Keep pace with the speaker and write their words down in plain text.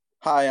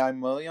Hi, I'm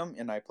William,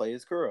 and I play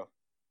as Kuro.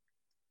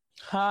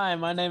 Hi,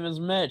 my name is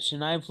Mitch,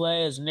 and I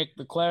play as Nick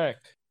the Cleric.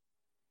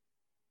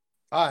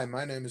 Hi,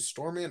 my name is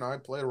Stormy, and I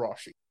play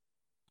Rashi.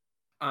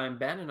 I'm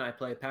Ben, and I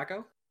play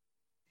Paco.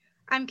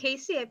 I'm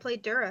Casey, I play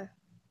Dura.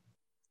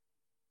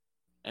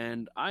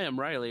 And I am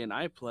Riley, and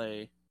I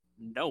play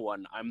no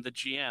one. I'm the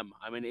GM.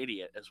 I'm an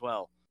idiot as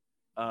well.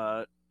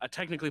 I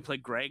technically play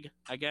Greg,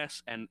 I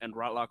guess, and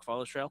Rotlock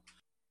Follows Trail.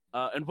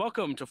 And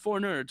welcome to Four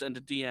Nerds and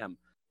a DM.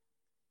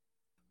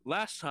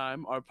 Last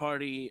time, our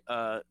party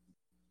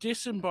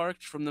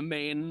disembarked from the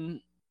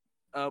main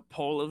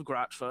pole of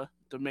Gratva,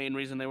 the main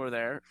reason they were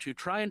there, to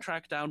try and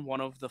track down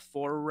one of the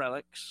four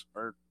relics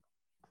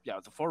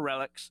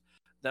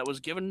that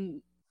was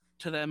given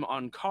to them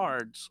on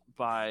cards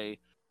by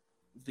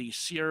the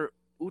seer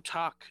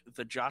Utak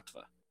the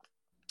Jatva.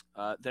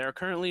 They're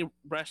currently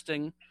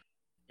resting.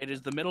 It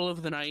is the middle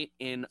of the night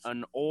in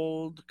an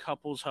old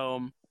couple's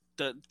home.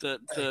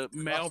 The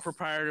male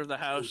proprietor of the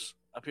house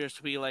appears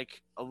to be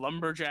like a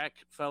lumberjack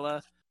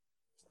fella,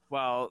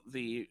 while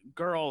the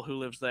girl who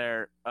lives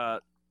there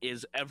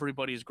is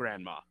everybody's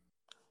grandma.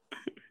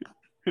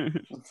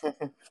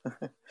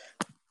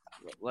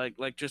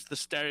 like just the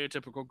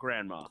stereotypical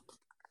grandma.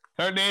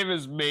 Her name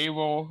is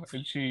Mabel,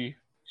 and she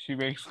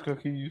makes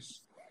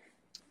cookies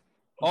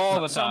all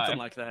the time. Something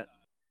like that.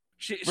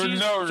 She's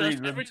no just,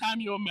 reason. every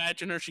time you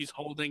imagine her, she's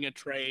holding a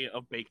tray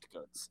of baked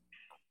goods.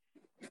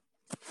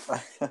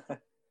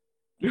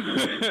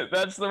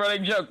 That's the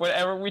running joke.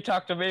 Whenever we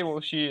talk to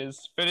Mabel, she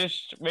is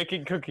finished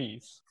making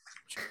cookies.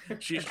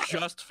 She's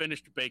just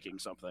finished baking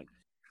something.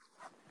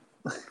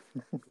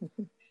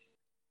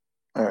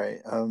 All right.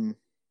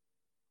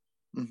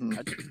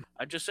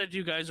 I just said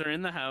you guys are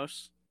in the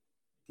house.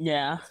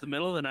 Yeah. It's the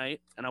middle of the night,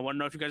 and I want to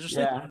know if you guys are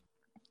sleeping.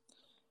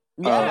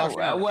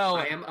 Well,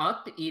 I am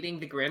up eating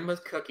the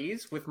grandma's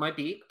cookies with my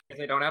beak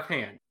because I don't have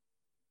hand.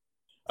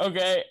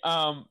 Okay.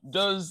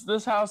 Does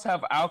this house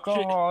have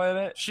alcohol in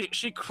it?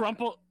 She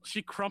crumples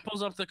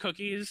up the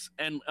cookies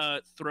and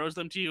throws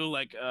them to you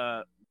like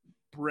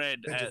bread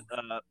at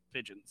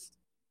pigeons.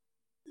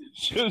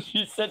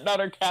 She's sitting on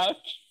her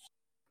couch.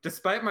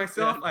 Despite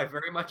myself, I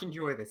very much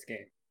enjoy this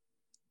game.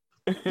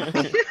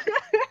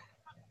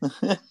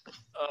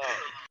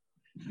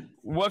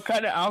 What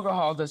kind of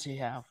alcohol does he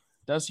have?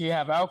 Does he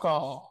have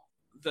alcohol?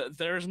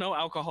 There's no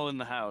alcohol in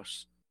the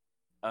house.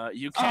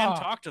 You can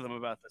talk to them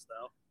about this,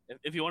 though.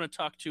 If you want to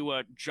talk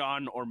to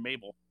John or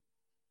Mabel.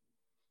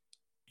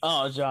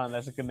 Oh, John,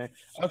 that's a good name.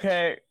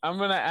 Okay, I'm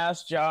going to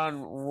ask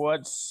John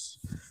what's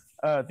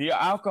the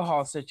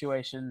alcohol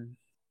situation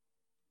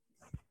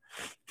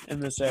in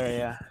this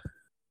area.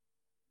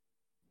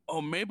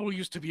 Oh, Mabel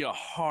used to be a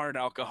hard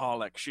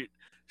alcoholic.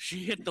 She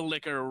hit the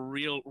liquor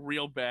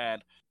real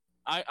bad.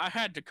 I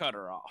had to cut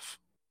her off.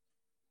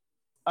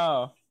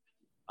 Oh.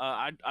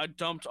 I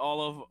dumped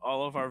all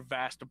of our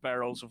vast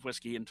barrels of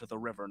whiskey into the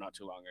river not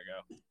too long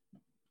ago.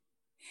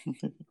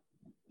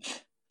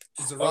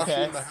 Is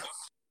Rashi in the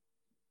house?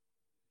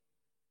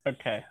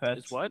 Okay,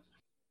 that's what?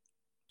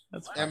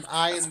 That's am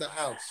I in the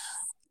house?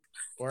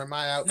 Or am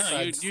I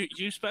outside? No,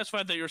 you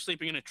specified that you were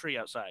sleeping in a tree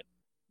outside.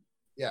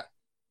 Yeah.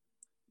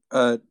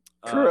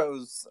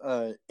 Kuro's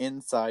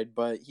inside,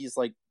 but he's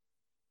like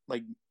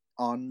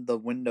on the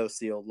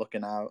windowsill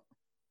looking out.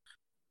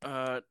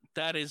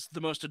 That is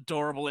the most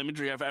adorable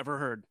imagery I've ever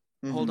heard.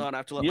 Mm-hmm. Hold on, I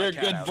have to let You're my a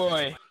cat good out.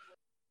 boy.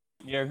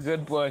 You're a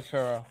good boy,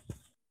 Kuro.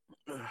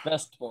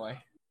 Best boy.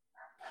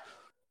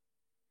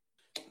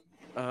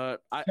 I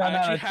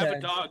actually have a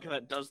dog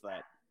that does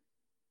that.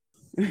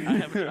 I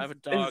have a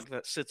dog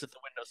that sits at the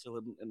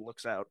windowsill and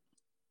looks out.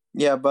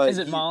 Yeah, but is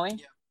it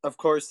Molly? Of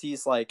course,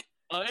 he's like.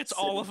 It's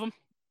all of them.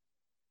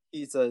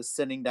 He's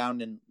sitting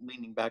down and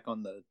leaning back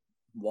on the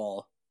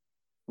wall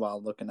while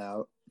looking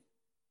out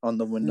on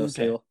the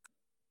windowsill.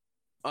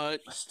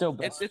 Still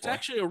best. It's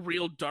actually a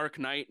real dark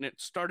night, and it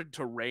started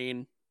to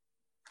rain.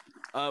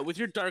 With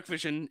your dark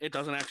vision, it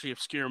doesn't actually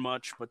obscure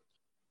much, but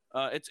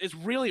it's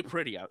really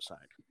pretty outside.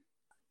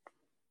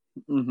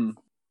 Mm-hmm.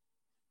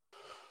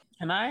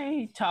 Can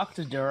I talk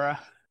to Dura?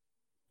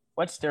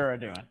 What's Dura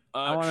doing?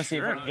 I want to see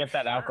if I can get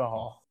that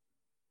alcohol.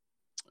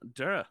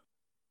 Dura.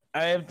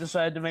 I have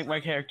decided to make my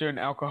character an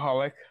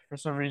alcoholic for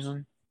some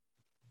reason.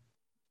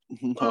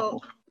 No.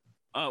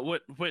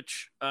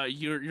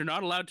 You're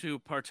not allowed to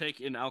partake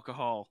in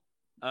alcohol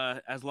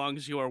as long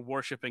as you are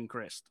worshiping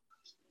Christ.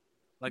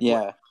 Like,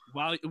 yeah.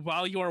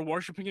 While you are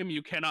worshiping him,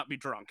 you cannot be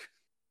drunk.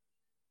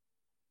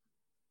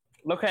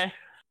 Okay.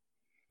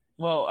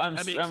 Well, I'm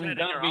gonna be going to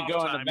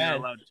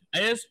bed.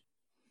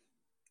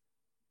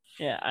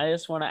 I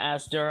just want to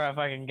ask Dura if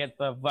I can get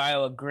the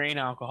vial of green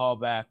alcohol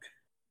back.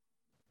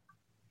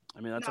 I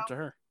mean, that's up to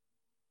her.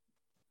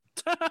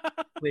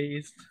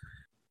 Please.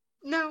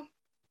 No.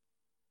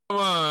 Come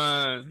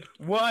on.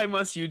 Why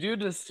must you do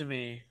this to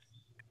me?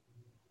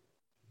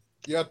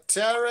 You're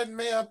tearing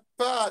me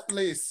apart,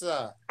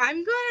 Lisa.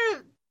 I'm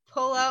gonna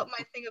pull out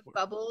my thing of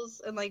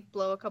bubbles and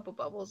blow a couple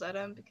bubbles at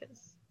him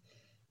because,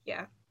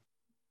 yeah.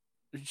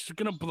 You're just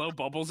gonna blow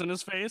bubbles in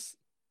his face?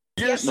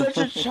 You're such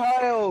a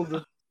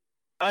child.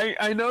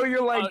 I know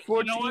you're like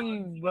You know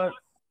 14, but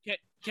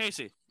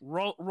Casey,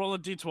 roll a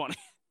d20.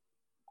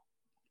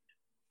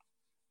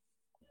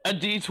 a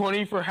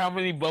D20 for how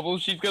many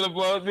bubbles she's gonna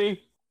blow at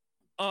me?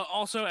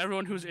 Also,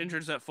 everyone who's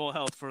injured is at full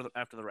health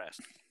after the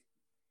rest.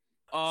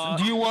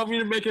 Do you want me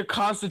to make a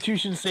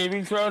Constitution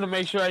saving throw to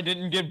make sure I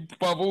didn't get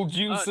bubble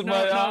juice in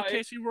my eye?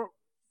 Casey,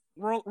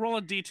 roll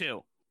a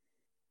d2.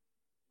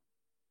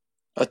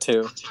 A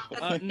 2.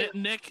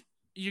 Nick,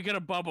 you get a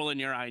bubble in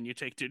your eye and you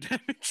take 2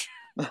 damage.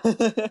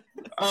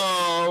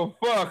 Oh,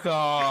 fuck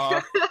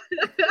off!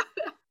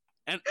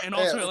 And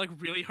also, it like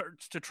really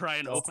hurts to try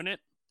and open it.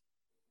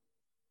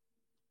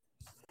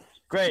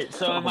 Great.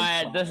 So am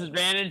I at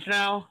disadvantage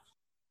now?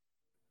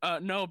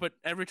 No, but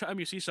every time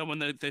you see someone,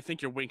 they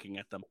think you're winking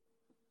at them.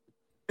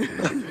 I'm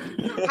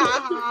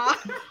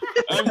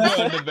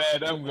going to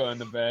bed. I'm going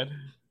to bed.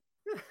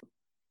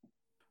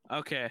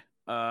 Okay.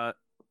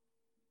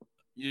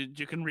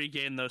 You can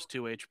regain those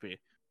 2 HP.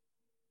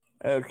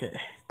 Okay,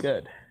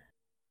 good.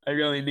 I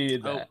really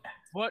needed that.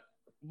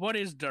 What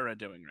is Dura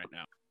doing right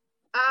now?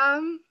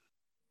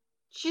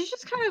 She's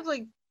just kind of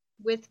like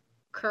with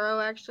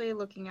Kuro, actually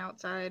looking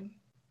outside.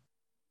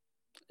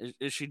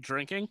 Is she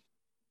drinking?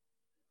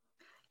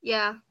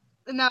 Yeah.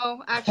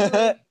 No,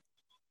 actually.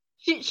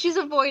 She's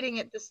avoiding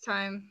it this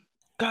time.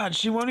 God,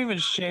 she won't even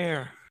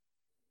share.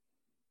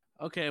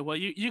 Okay, well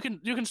you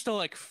can still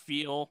like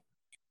feel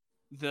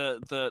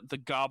the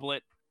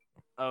goblet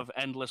of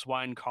endless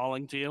wine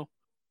calling to you,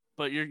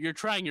 but you're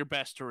trying your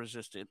best to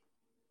resist it.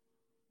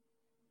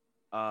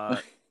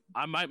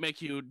 I might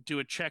make you do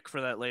a check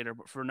for that later,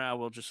 but for now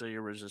we'll just say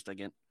you're resisting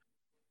it.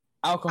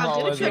 Alcohol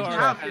I'll do a is check a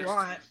now check. if you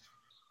want.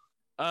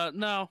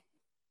 No.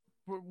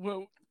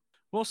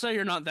 We'll say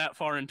you're not that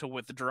far into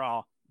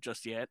withdrawal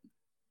just yet.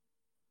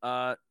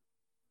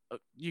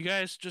 You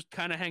guys just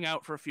kind of hang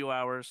out for a few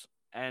hours,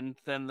 and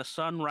then the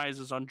sun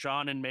rises on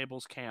John and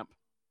Mabel's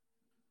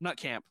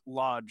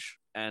lodge,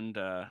 and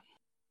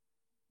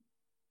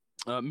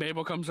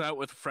Mabel comes out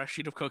with a fresh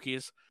sheet of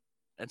cookies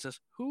and says,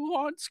 "Who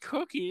wants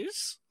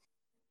cookies?"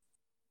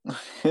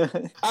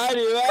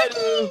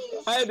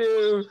 I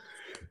do.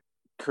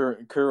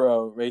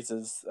 Kuro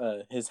raises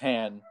his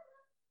hand,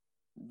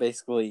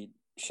 basically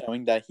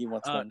showing that he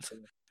wants one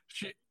too.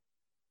 She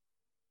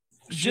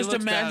Just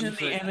looks down imagine and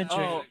the says,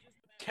 imagery. "Oh,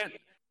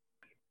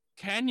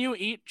 can you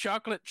eat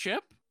chocolate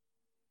chip?"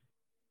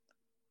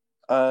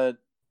 Well,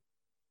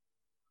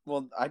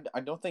 I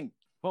don't think.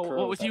 Well, Kuro's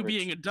what with you ever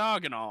being a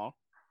dog and all.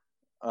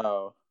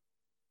 Oh.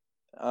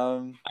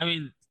 I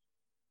mean,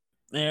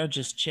 they're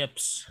just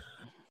chips.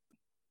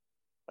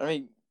 I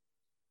mean,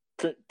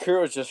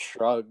 Kuro just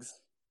shrugs.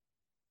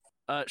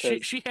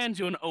 She hands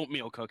you an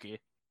oatmeal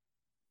cookie.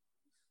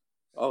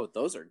 Oh,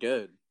 those are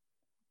good.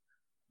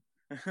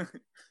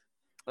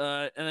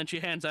 And then she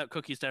hands out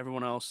cookies to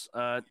everyone else.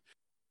 And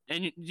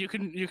you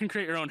can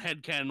create your own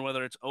headcanon,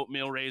 whether it's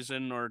oatmeal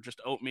raisin or just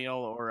oatmeal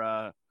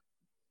or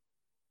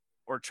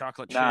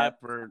chocolate chip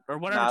or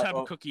whatever type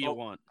of cookie you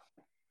want.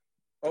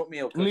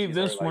 Oatmeal cookies. Leave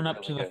this are, one like,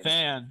 up really to the good.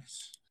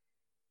 fans.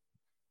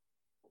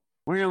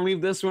 We're gonna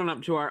leave this one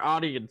up to our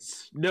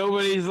audience.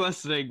 Nobody's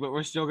listening, but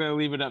we're still gonna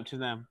leave it up to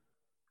them.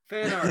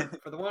 Fan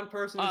art for the one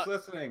person who's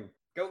listening.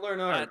 Go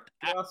learn art.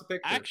 Draw us a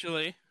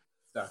picture.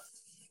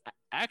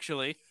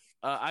 Actually,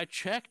 I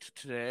checked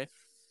today.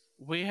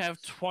 We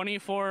have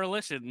 24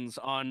 listens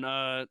on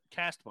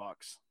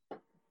Castbox.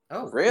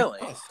 Oh, Really?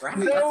 That's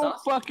No awesome.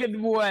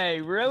 fucking way,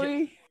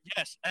 really?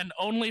 Yes, and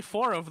only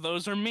 4 of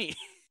those are me.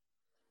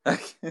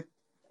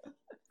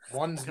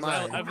 One's Because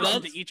mine. I've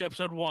listened to each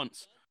episode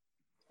once.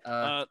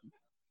 Peek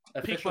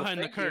Official behind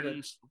the thank you to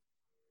curtains.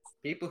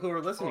 people who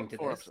are listening to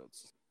 4 this.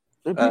 episodes.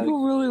 Are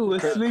people really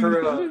listening?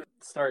 Kuro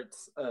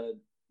starts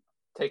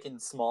taking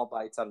small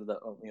bites out of the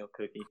oatmeal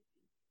cookie.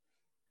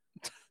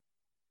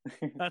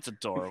 That's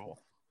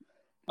adorable.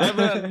 I'm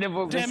gonna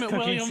nibble this Damn it,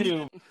 cookie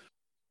William.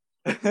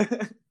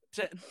 too.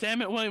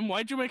 Damn it, William!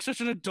 Why'd you make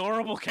such an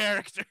adorable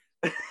character?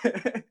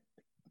 I'm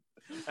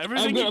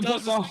Everything he gonna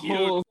does put the is cute.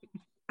 whole.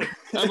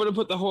 I'm gonna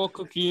put the whole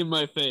cookie in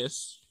my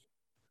face.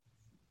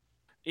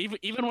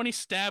 Even when he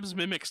stabs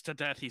mimics to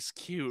death, he's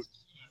cute.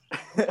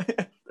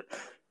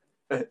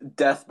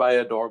 Death by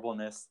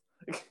adorableness.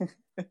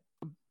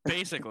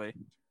 Basically.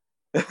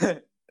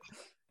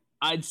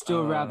 I'd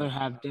still rather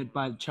have Dead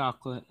by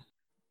Chocolate.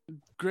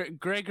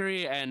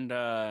 Gregory and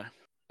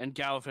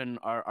Galvin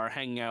are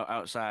hanging out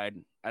outside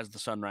as the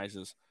sun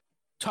rises,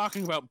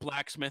 talking about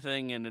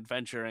blacksmithing and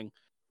adventuring.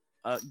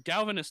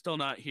 Galvin is still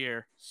not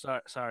here.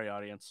 Sorry,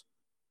 audience.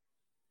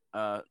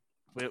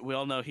 We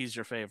all know he's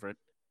your favorite.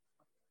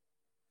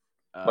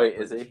 Wait,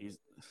 is he?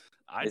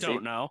 I Is don't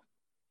he? know.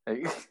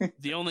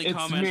 The only It's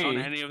comment on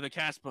me. any of the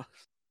Castbox.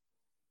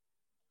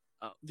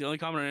 The only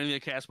comment on any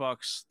of the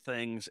Castbox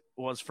things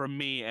was from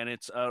me, and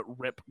it's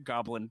 "Rip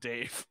Goblin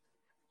Dave."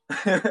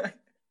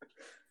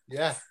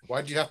 Yeah,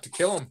 why'd you have to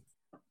kill him?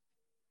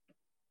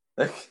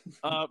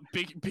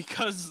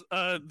 Because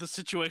the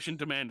situation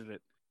demanded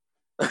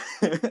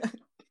it.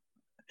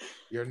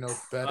 You're no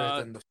better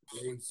than the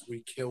slaves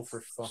we kill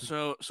for fun.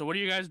 So what do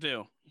you guys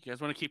do? You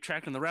guys want to keep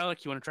tracking the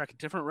relic? You want to track a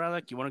different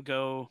relic? You want to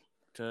go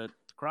to the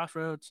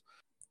crossroads?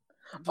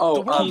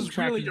 The world is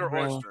really your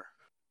oyster.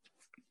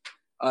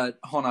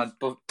 Hold on.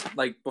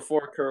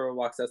 Before Kuro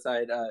walks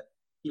outside,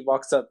 he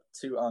walks up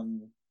to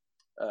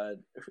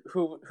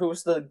who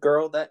was the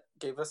girl that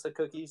gave us the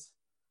cookies?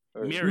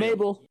 Miriam.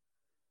 Mabel.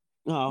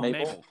 Oh,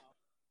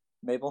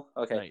 Mabel.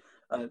 Okay.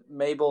 Right.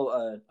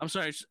 Mabel. I'm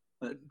sorry.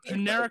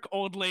 Generic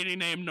old lady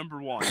name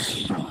number 1.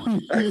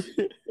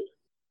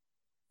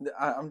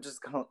 I'm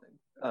just gonna.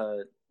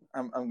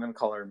 I'm gonna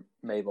call her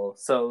Mabel.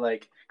 So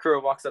like,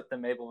 Kuro walks up to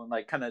Mabel and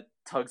like kind of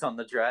tugs on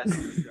the dress.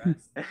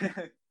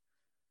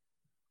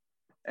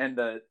 And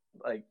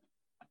like.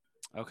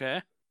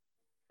 Okay.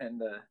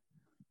 And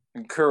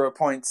Kuro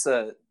points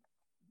to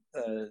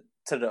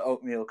the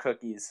oatmeal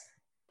cookies,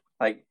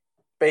 like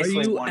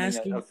basically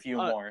wanting a few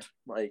more.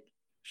 Like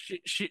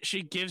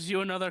she gives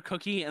you another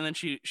cookie, and then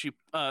she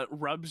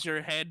rubs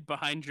your head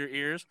behind your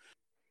ears,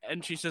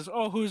 and she says,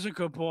 "Oh, who's a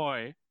good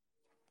boy?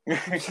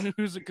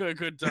 Who's a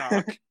good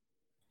dog?"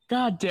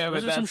 God damn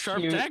it! Those are some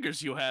sharp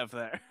daggers you have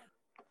there.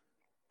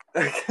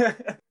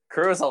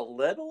 Kuro's a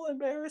little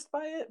embarrassed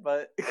by it,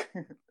 but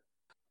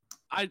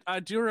I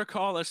do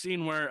recall a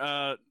scene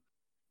where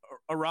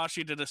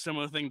Arashi did a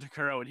similar thing to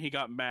Kuro and he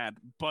got mad,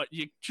 but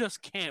you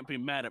just can't be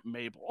mad at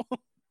Mabel.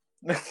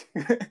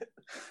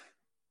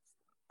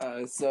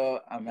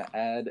 So I'm gonna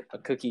add a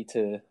cookie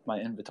to my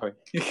inventory.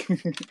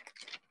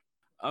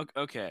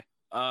 Okay.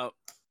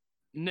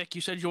 Nick,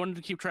 you said you wanted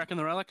to keep tracking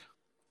the relic?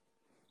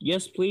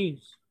 Yes,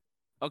 please.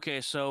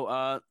 Okay,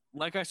 so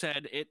like I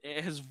said,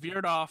 it has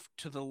veered off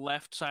to the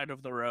left side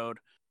of the road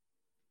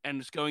and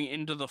it's going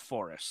into the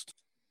forest.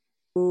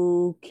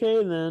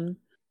 Okay, then.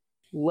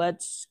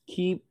 Let's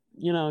keep,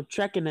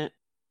 checking it.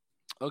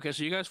 Okay,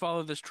 so you guys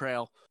follow this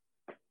trail.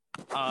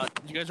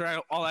 You guys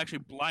are all actually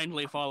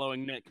blindly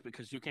following Nick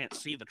because you can't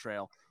see the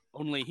trail.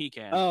 Only he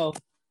can. Oh.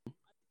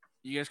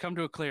 You guys come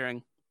to a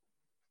clearing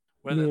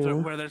where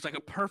there's like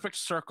a perfect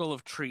circle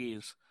of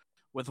trees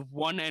with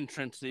one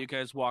entrance that you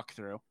guys walk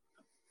through.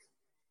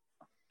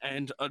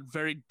 And a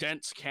very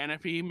dense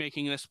canopy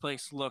making this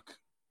place look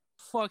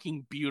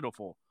fucking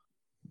beautiful.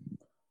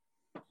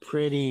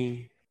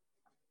 Pretty.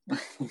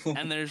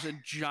 And there's a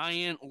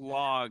giant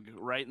log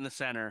right in the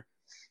center.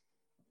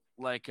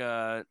 Like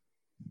a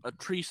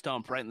tree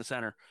stump right in the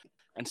center.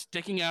 And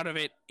sticking out of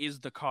it is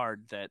the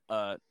card that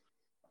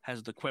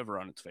has the quiver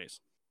on its face.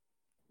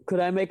 Could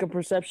I make a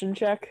perception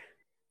check?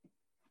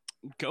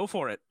 Go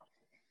for it.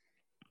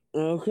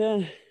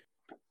 Okay.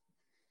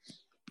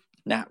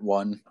 Nat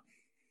 1.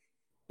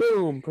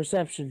 Boom,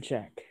 perception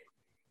check.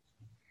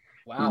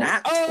 Wow.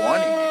 Nat 20.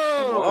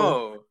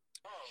 Whoa.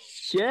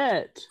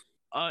 Shit.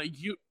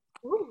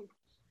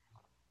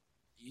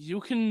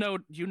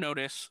 You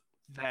notice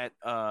that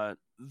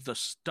the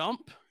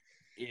stump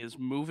is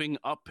moving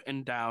up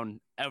and down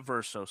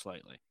ever so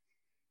slightly.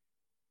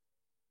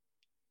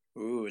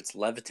 Ooh, it's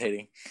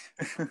levitating.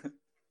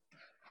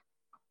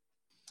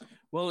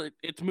 Well,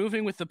 it's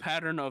moving with the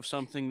pattern of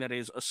something that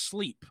is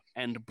asleep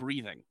and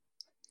breathing.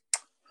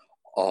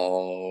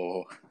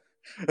 Oh.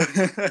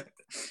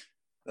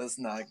 That's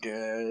not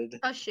good.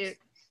 Oh, shoot.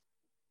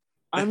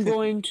 I'm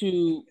going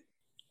to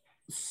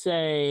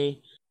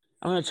I'm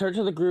going to turn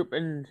to the group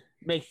and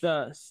make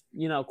the,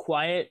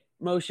 quiet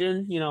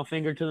motion,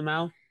 finger to the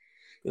mouth.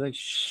 Be like,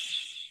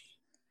 shh.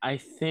 I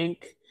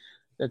think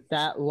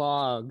that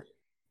log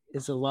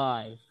is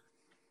alive.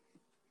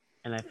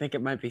 And I think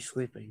it might be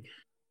sleeping.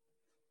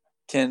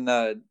 Can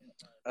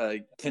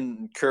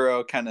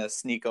Kuro kind of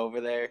sneak over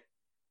there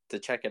to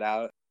check it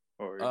out?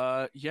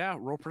 Or yeah,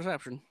 roll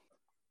perception.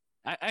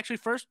 Actually,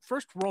 first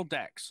roll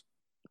dex.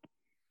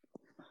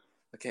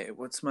 Okay,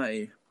 what's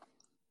my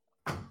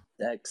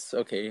dex?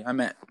 Okay, I'm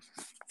at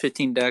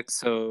 15 dex,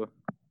 so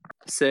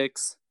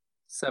 6,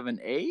 7,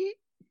 8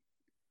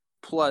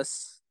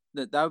 plus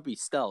that would be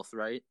stealth,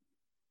 right?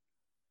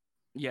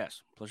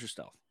 Yes, plus your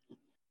stealth.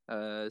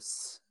 Hold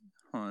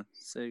on.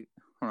 6,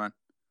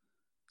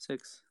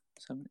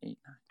 7, 8, 9, 10,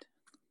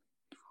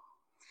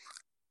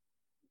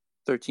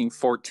 13,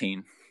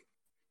 14.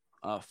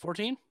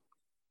 14?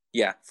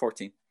 Yeah,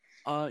 14.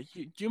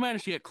 You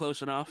managed to get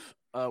close enough.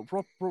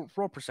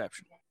 Roll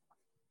perception.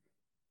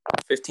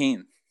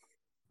 15.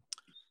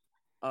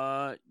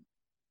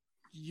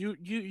 You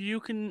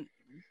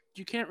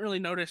can't really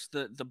notice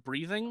the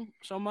breathing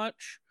so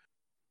much.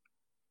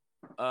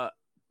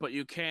 But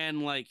you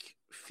can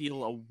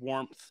feel a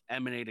warmth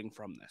emanating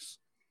from this.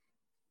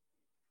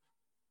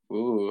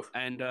 Ooh.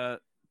 And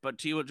but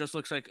to you it just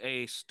looks like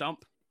a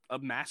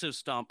massive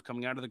stump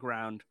coming out of the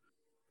ground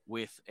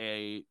with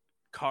a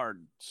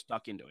card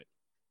stuck into it.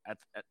 At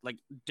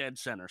dead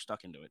center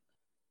stuck into it.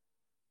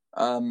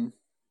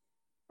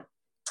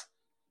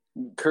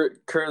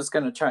 Kurt's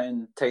gonna try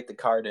and take the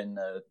card and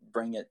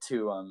bring it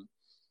to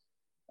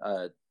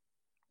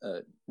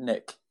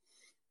Nick.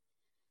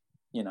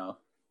 Be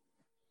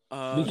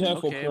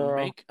careful, okay, Kuro.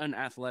 make an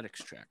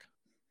athletics check.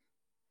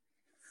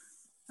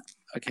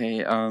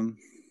 Okay,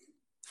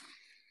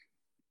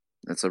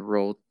 That's a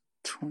roll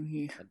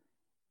 20.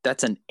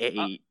 That's an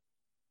 8.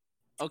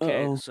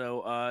 Okay, Uh-oh.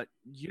 so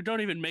you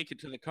don't even make it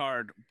to the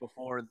card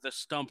before the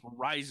stump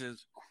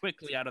rises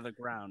quickly out of the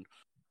ground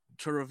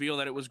to reveal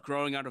that it was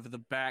growing out of the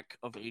back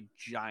of a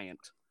giant.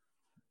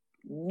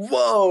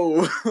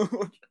 Whoa!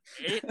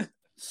 It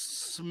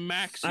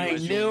smacks you I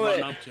as you knew run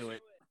it. up to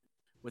it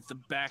with the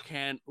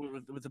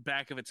with the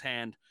back of its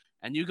hand,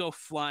 and you go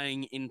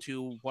flying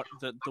into what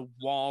the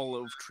wall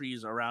of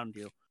trees around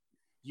you.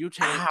 You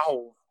take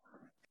Ow!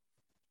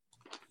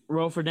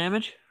 Roll for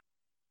damage.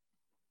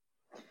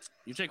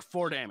 you take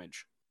 4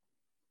 damage.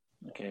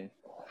 Okay.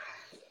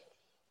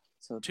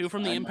 So 2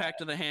 from the I'm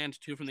impact of the hand,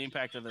 2 from the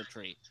impact of the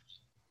tree.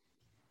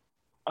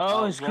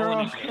 Oh, is roll Kuro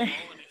initiative. okay?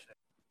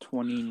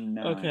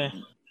 29. Okay.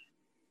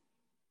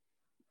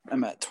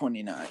 I'm at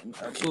 29.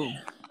 Okay. Ooh.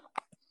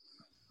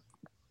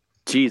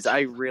 Jeez,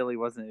 I really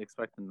wasn't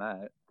expecting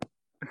that.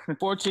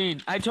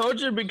 14. I told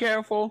you to be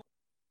careful.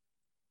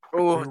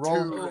 Oh, You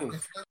roll dude.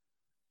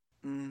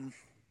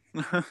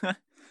 infinite?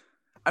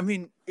 I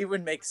mean, it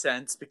would make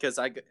sense because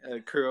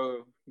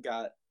Kuro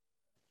got.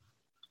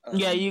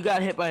 Yeah, you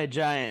got hit by a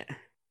giant.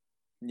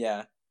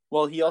 Yeah.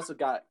 Well, he also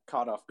got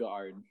caught off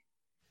guard.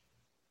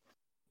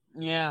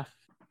 Yeah.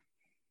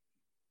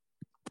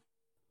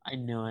 I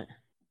knew it.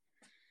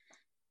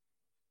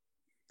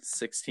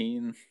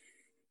 16.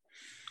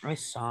 I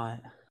saw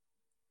it.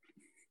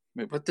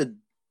 Wait, what did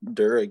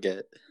Dura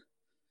get?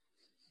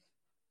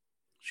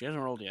 She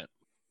hasn't rolled yet.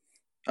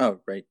 Oh,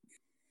 right.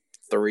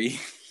 3.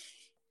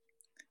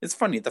 It's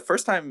funny. The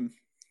first time,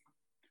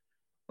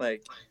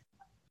 like,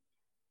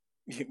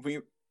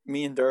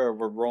 me and Dura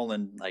were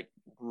rolling like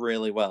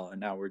really well, and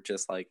now we're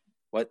just like,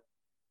 what?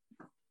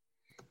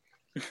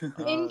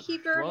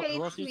 Innkeeper who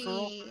hates else needs to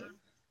roll? me.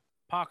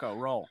 Paco,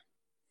 roll.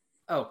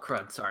 Oh,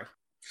 crud, sorry.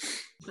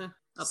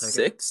 I'll take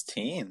it.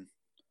 16.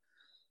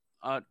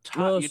 You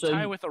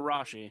tie with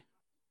Arashi.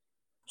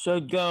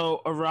 So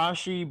go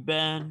Arashi,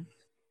 Ben.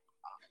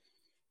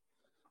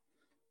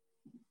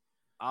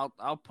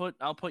 I'll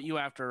put you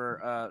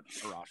after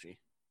Arashi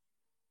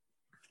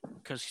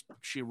because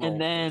she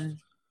rolled.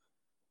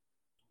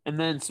 And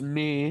then it's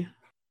me.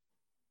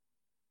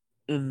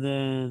 And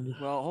then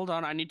Well, hold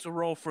on. I need to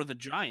roll for the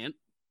giant.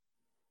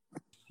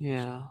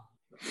 yeah.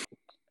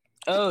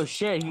 Oh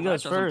shit, he Well,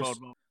 goes that doesn't first.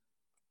 bode well.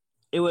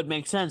 It would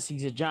make sense.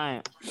 He's a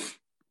giant.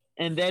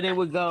 And then it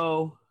would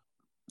go.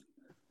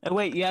 Oh,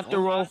 wait, you have to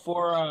Hold roll on.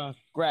 for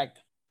Greg.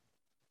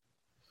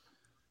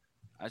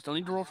 I still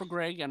need to roll for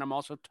Greg, and I'm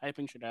also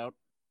typing shit out.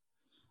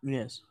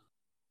 Yes.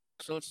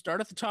 So let's start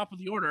at the top of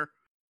the order.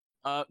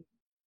 The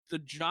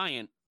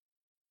giant.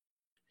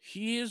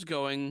 He is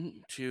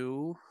going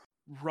to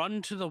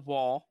run to the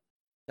wall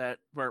that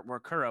where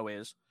Kuro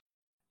is,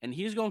 and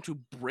he's going to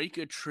break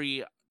a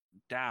tree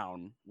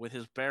down with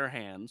his bare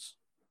hands.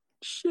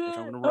 Shit! Which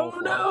I'm gonna roll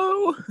for.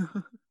 No!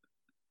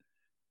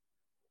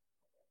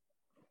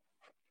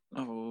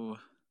 Oh.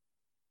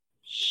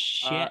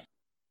 Shit.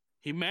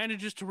 He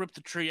manages to rip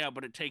the tree out,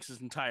 but it takes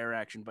his entire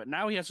action. But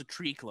now he has a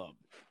tree club.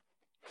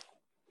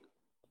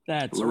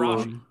 That's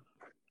Arashi.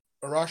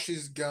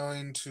 Arashi's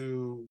going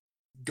to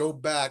go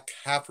back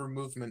half her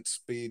movement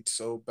speed,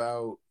 so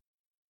about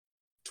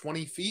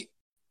 20 feet,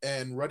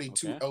 and ready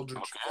 2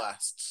 Eldritch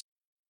Blasts.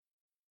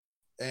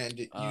 And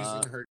using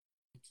her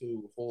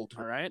to hold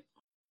her All right.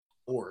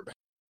 orb.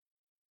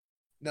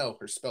 No,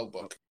 her spell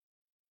book.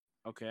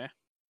 Okay.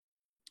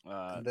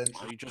 And then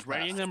Are you just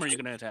readying them, or are you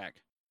going to attack?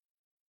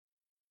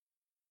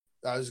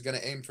 I was going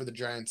to aim for the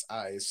giant's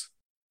eyes.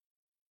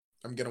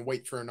 I'm going to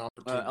wait for an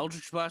opportunity.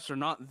 Eldritch Blasts are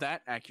not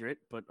that accurate,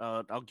 but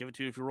I'll give it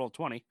to you if you roll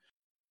 20.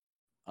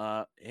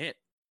 Hit.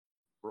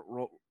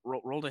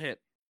 Roll to hit.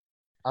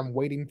 I'm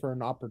waiting for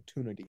an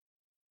opportunity.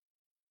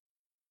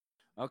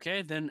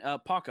 Okay, then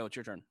Paco, it's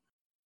your turn.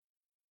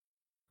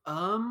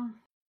 How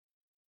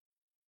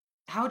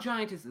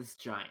giant is this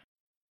giant?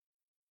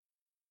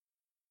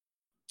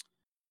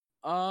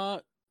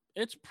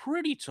 It's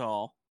pretty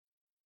tall.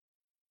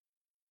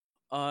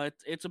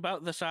 It's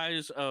about the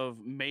size of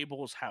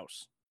Mabel's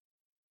house,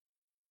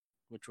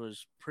 which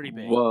was pretty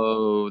big.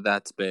 Whoa,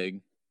 that's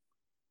big.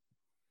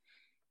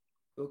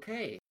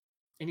 Okay.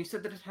 And you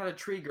said that it had a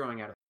tree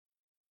growing out of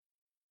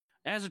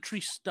it. It has a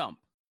tree stump.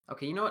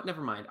 Okay, you know what?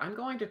 Never mind. I'm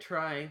going to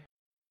try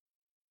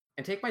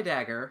and take my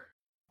dagger.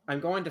 I'm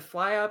going to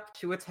fly up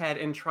to its head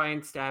and try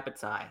and stab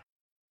its eye.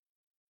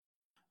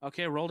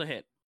 Okay, roll to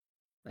hit.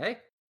 Hey?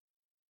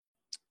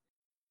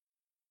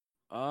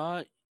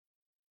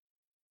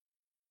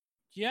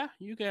 Yeah,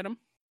 you get him.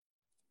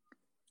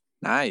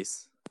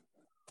 Nice.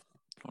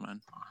 Hold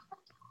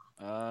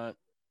on.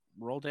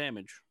 Roll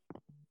damage.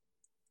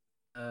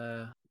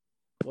 What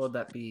would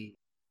that be?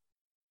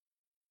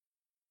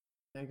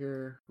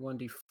 Dagger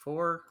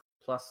 1d4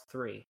 plus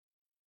 3.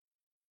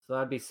 So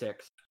that'd be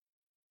 6.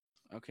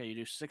 Okay, you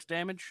do 6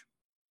 damage.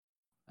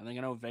 I think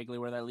I know vaguely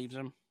where that leaves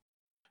him.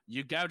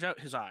 You gouge out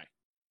his eye.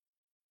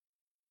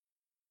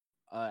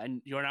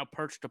 And you are now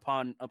perched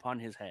upon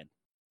his head.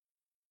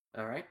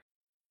 Alright.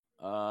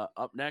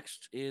 Up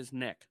next is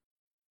Nick.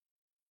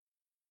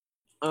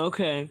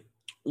 Okay.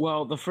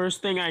 Well, the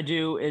first thing I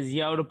do is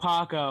yell to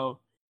Paco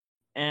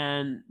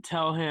and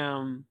tell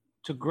him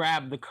to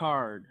grab the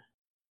card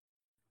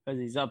because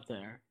he's up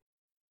there.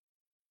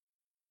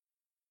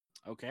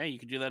 Okay, you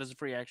can do that as a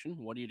free action.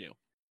 What do you do?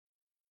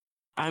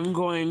 I'm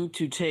going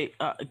to take.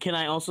 Can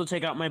I also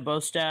take out my bow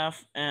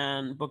staff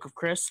and Book of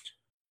Christ?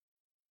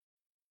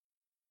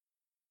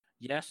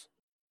 Yes,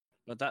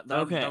 but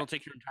Okay. that'll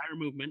take your entire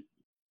movement.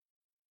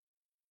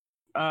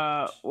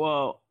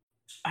 Well,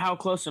 how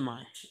close am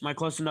I? Am I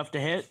close enough to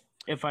hit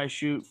if I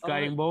shoot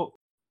guiding bolt?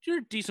 You're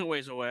a decent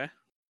ways away.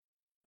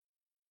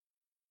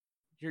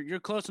 You're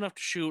close enough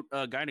to shoot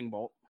a guiding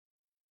bolt.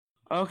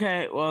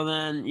 Okay, well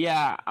then,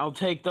 yeah, I'll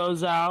take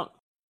those out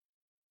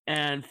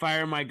and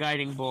fire my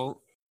guiding bolt.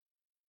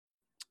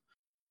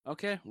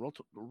 Okay, roll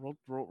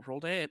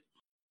to hit.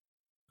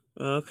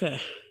 Okay.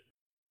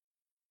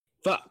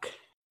 Fuck.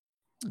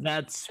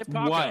 That's Hey,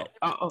 Paco. what?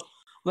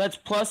 That's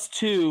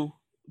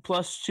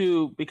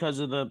 +2 because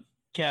of the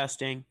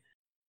casting,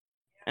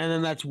 and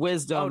then that's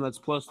wisdom. That's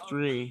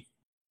 +3.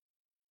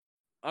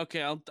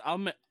 Okay, I'll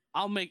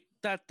make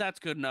that. That's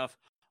good enough.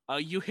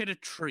 You hit a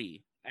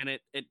tree and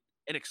it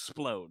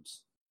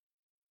explodes.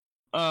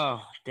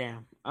 Oh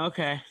damn.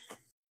 Okay.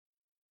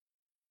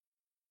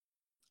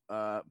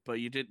 But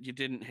you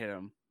didn't hit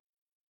him.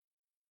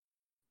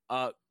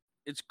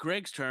 It's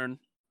Greg's turn.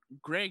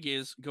 Greg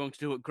is going to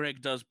do what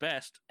Greg does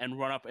best and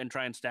run up and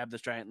try and stab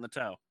this giant in the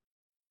toe.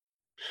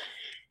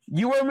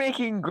 You are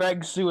making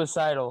Greg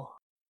suicidal.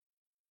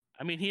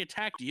 I mean, he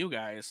attacked you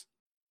guys.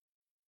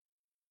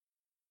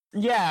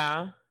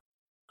 Yeah,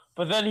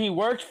 but then he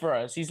worked for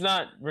us. He's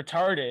not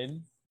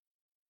retarded.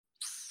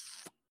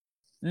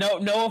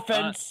 No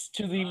offense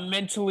to the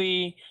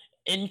mentally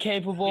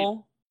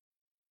incapable.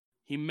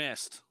 He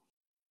missed.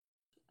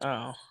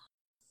 Oh,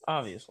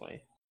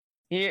 obviously.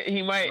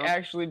 He might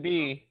actually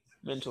be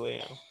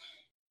mentally ill.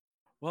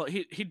 Well,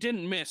 he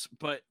didn't miss,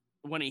 but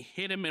when he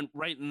hit him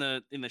right in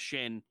the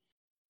shin,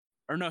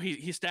 or no,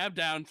 he stabbed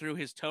down through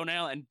his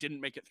toenail and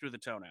didn't make it through the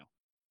toenail.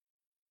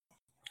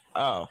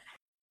 Oh.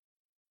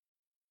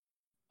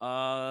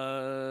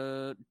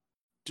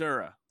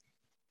 Dura.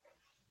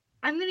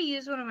 I'm gonna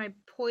use one of my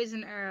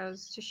poison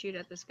arrows to shoot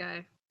at this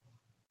guy.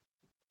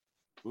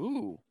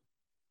 Ooh.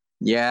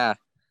 Yeah.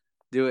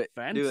 Do it.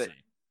 Fancy. Do it.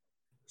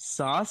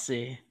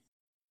 Saucy.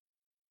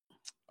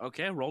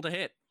 Okay, roll to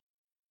hit.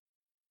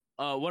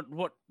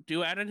 What do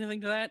you add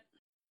anything to that?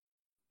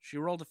 She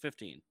rolled a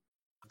 15.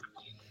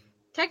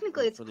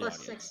 Technically, it's For the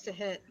 +6 to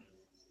hit.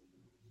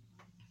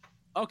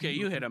 Okay,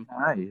 you hit him.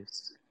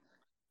 Nice.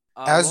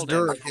 As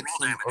Dura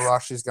hits him,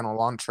 Arashi's gonna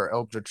launch her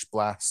Eldritch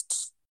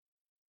Blasts.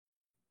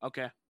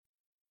 Okay.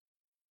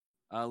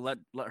 Let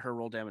her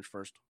roll damage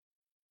first.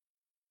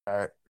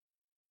 Alright.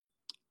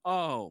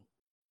 Oh.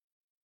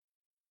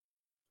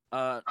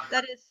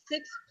 That is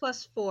 6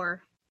 +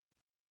 4.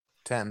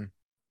 10.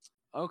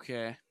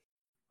 Okay.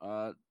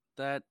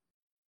 That.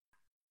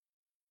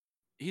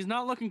 He's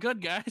not looking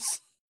good,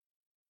 guys.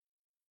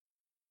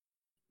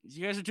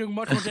 You guys are doing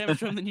much more damage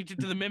to him than you did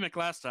to the Mimic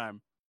last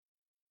time.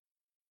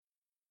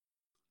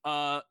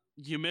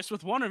 You missed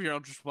with one of your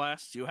Eldritch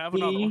Blasts. You have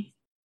another one.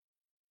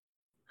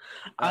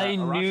 I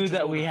knew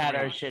that we had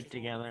our three. shit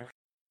together.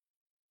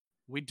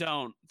 We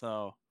don't,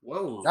 though.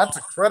 Whoa. That's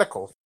a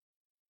critical.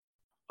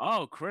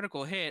 Oh,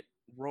 critical hit.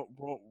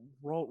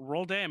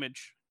 Roll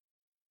damage.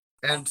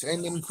 And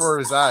aiming for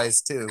his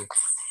eyes, too.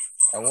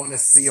 I want to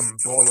see him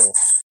boil.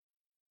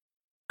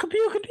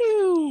 Kapew,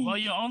 kapew! Well,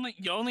 you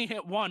only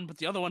hit one, but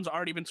the other one's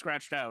already been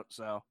scratched out,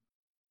 so.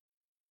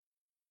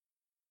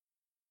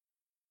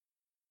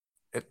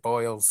 It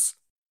boils.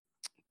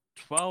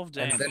 12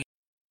 damage. Then,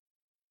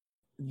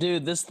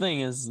 Dude, this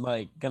thing is,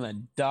 like, gonna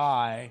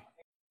die.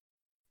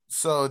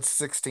 so it's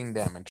 16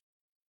 damage.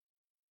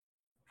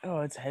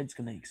 Oh, its head's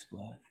gonna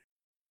explode.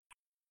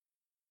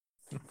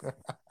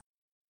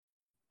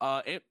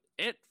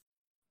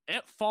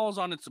 It falls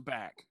on its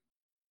back.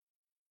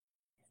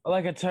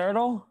 Like a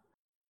turtle?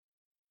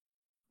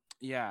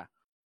 Yeah.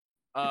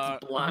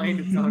 It's blind.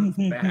 It's on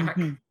its back.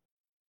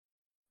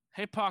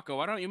 Hey, Paco,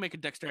 why don't you make a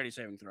dexterity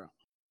saving throw?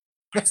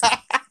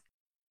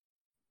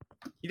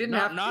 You didn't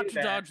have Not do to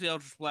that. dodge the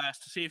Eldritch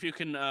Blast, to see if you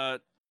can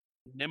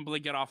nimbly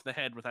get off the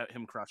head without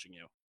him crushing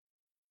you.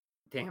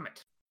 Damn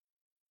it.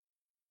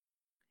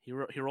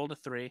 He rolled a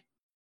 3.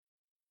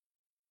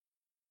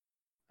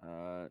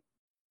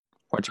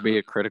 Watch it be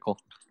a critical.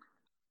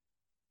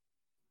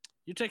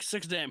 You take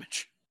 6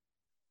 damage.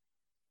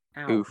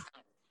 Ow. Oof.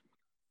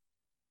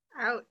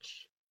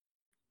 Ouch.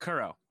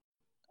 Kuro.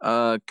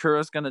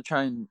 Kuro's gonna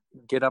try and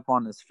get up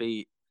on his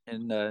feet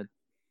and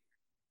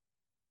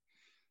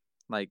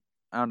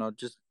I don't know,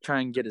 just try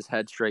and get his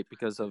head straight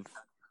because of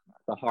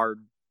the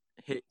hard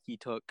hit he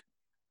took.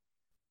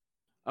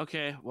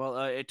 Okay,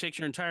 well, it takes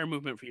your entire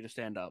movement for you to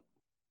stand up.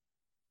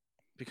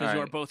 Because All you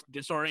right. are both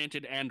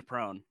disoriented and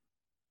prone.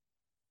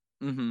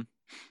 Mm-hmm.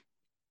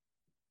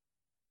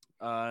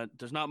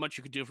 There's not much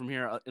you could do from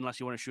here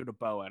unless you want to shoot a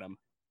bow at him.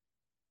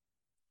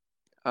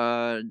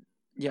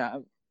 Yeah,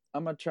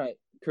 I'm gonna try.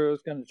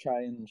 Kuro's gonna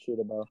try and shoot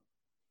a bow.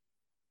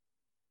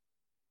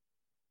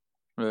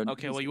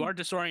 Okay, well, you are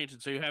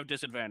disoriented, so you have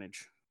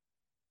disadvantage.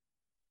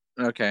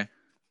 Okay.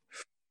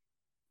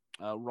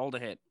 Roll to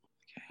hit.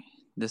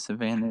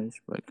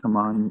 Disadvantage, but come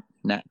on,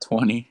 nat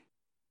 20.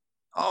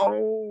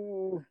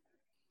 Oh.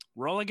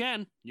 Roll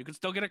again. You can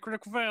still get a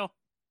critical fail.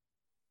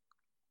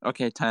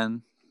 Okay,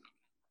 10.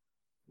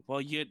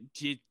 Well, you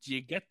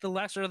get the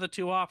lesser of the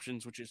two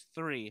options, which is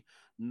 3.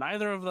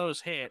 Neither of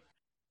those hit.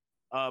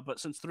 But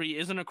since 3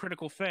 isn't a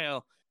critical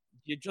fail,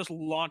 you just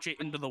launch it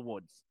into the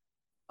woods.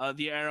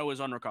 The arrow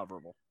is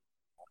unrecoverable.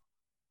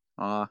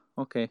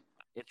 Okay.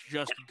 It's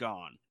just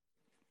gone.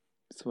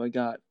 So I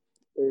got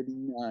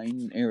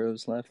 39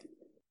 arrows left.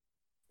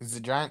 Is the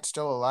giant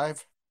still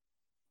alive?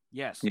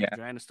 Yes, Yeah. the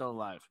giant is still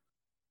alive.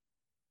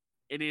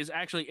 It is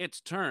actually its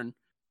turn.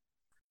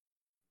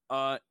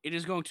 It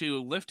is going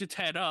to lift its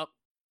head up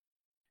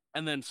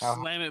and then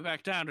slam it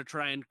back down to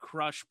try and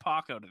crush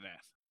Paco to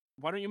death.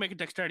 Why don't you make a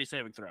dexterity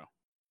saving throw?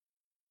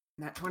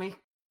 Nat 20.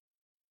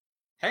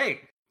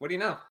 Hey, what do you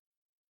know?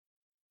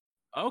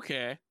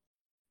 Okay.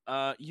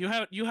 You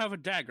have a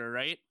dagger,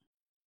 right?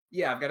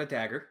 Yeah, I've got a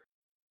dagger.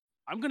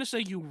 I'm gonna say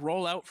you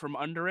roll out from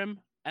under him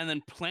and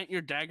then plant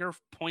your dagger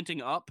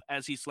pointing up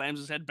as he slams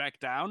his head back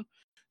down.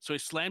 So he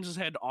slams his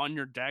head on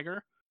your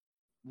dagger.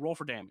 Roll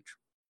for damage.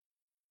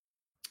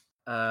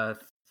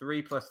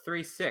 3 plus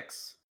 3,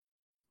 6.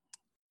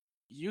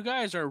 You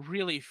guys are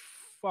really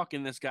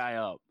fucking this guy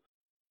up.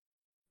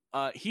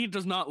 He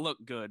does not look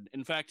good.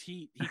 In fact,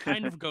 he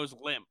kind of goes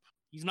limp.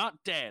 He's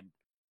not dead,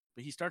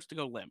 but he starts to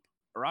go limp.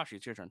 Arashi,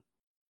 it's your turn.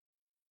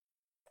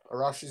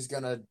 Arashi's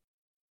gonna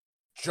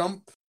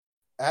jump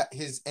at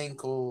his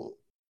ankle.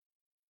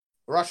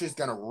 Arashi's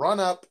gonna run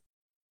up,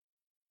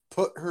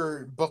 put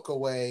her book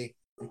away,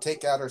 and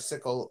take out her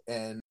sickle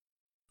and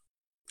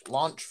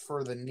launch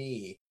for the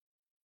knee.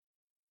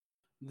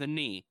 The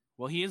knee.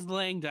 Well, he is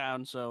laying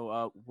down,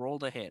 so roll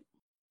to hit.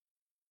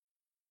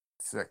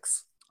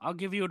 6. I'll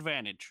give you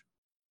advantage.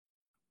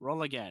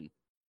 Roll again,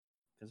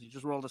 because you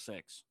just rolled a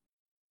 6.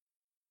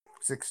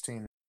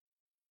 16.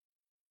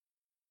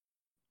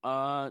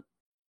 We'll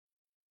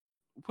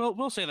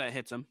say that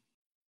hits him.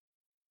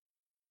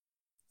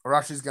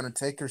 Arashi's gonna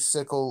take her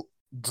sickle,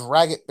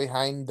 drag it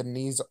behind the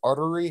knee's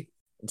artery,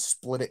 and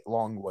split it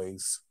long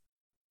ways.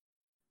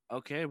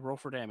 Okay, roll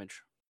for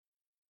damage.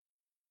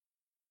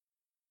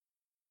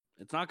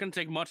 It's not going to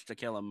take much to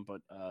kill him,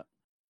 but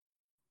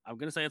I'm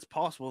going to say it's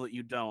possible that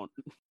you don't.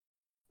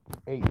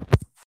 8.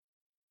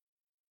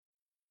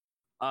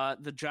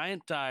 The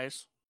giant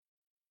dies,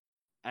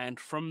 and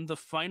from the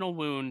final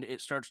wound, it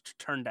starts to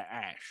turn to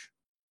ash.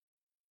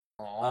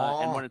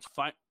 And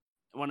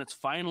when it's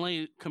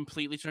finally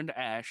completely turned to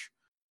ash,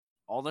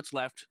 all that's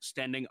left,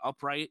 standing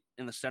upright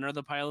in the center of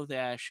the pile of the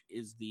ash,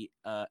 is the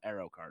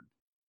arrow card,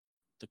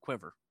 the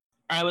quiver.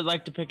 I would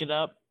like to pick it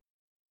up.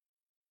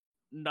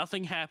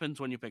 Nothing happens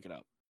when you pick it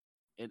up.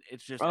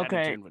 It's just added to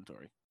your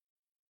inventory.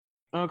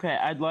 Okay,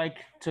 I'd like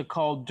to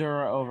call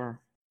Dura over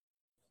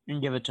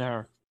and give it to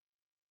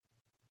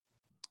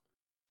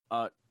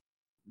her.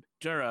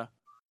 Dura,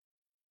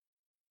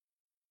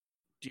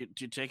 do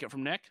you take it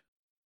from Nick?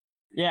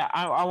 Yeah,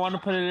 I want to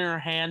put it in her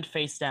hand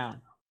face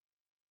down.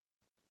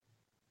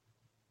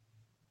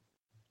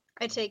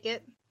 I take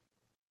it.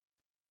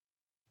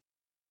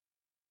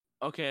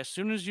 Okay, as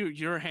soon as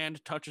your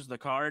hand touches the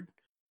card,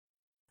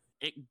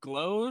 it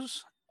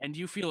glows, and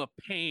you feel a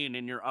pain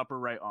in your upper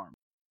right arm.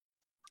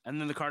 And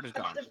then the card is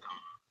gone.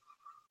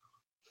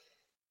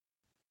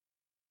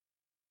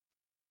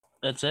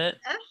 That's it?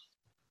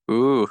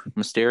 Ooh,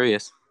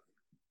 mysterious.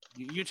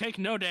 You take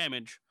no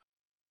damage,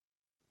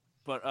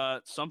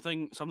 but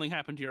something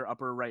happened to your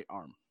upper right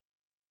arm.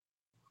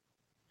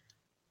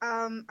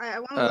 I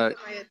want to look at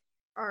my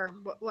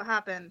arm. What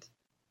happened?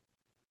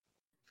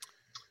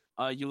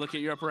 You look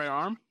at your upper right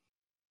arm.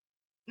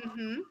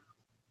 Mm-hmm.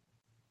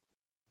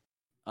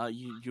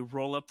 You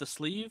roll up the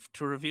sleeve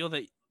to reveal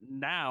that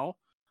now,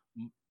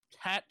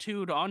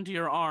 tattooed onto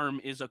your arm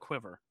is a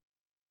quiver.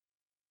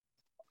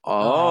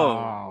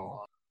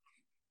 Oh.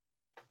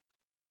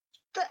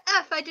 The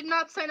F! I did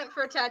not sign up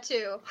for a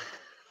tattoo.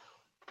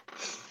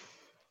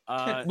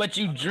 But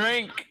you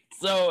drink,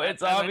 so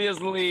it's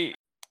obviously.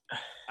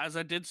 As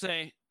I did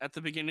say at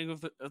the beginning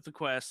of the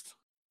quest,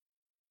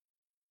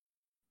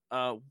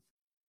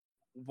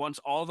 once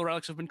all the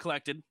relics have been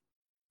collected,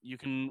 you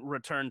can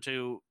return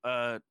to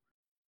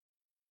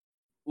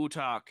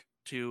Utak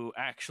to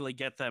actually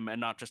get them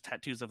and not just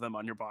tattoos of them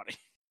on your body.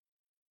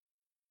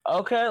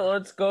 Okay,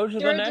 let's go to the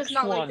Jared next does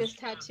not one. like this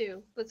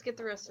tattoo. Let's get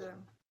the rest of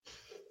them.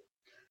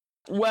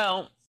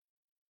 Well,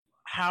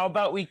 how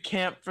about we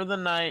camp for the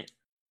night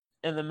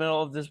in the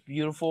middle of this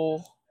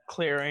beautiful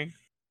clearing?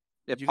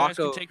 You guys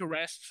can take a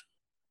rest.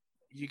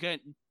 You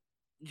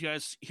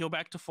guys heal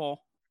back to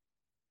full.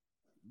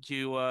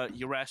 You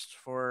rest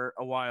for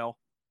a while.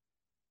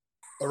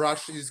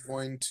 Arashi's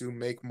going to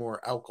make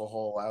more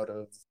alcohol out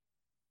of.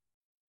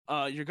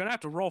 You're gonna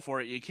have to roll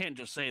for it. You can't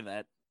just say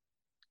that.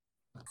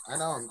 I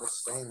know. I'm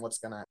just saying what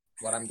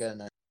I'm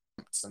gonna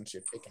since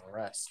you're taking a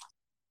rest.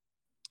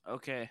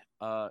 Okay.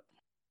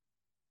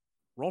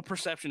 Roll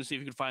perception to see if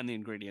you can find the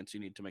ingredients you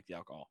need to make the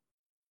alcohol.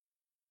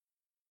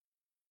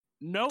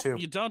 Nope, 2.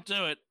 you don't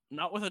do it.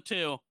 Not with a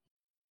 2.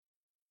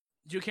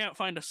 You can't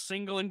find a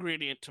single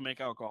ingredient to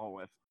make alcohol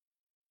with.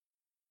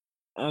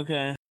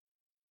 Okay.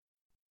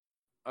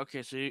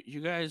 Okay, so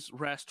you guys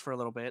rest for a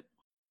little bit.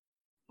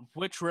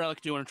 Which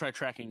relic do you want to try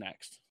tracking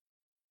next?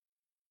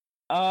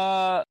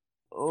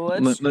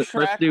 Let's Let's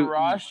track do-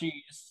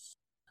 Arashi's.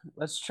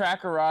 Let's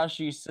track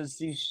Arashi since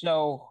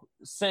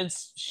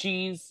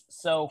she's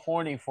so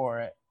horny for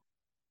it.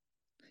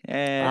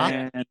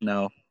 And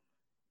no.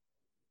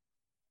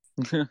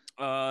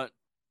 I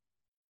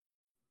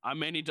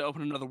may need to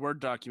open another Word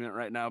document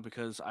right now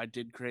because I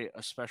did create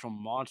a special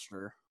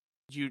monster.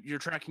 You're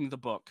tracking the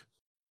book.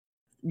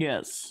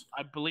 Yes.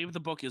 I believe the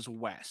book is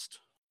west.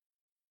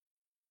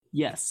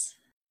 Yes.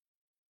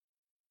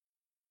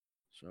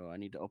 So I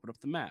need to open up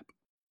the map.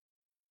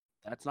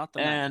 That's not the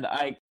map. And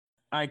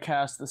I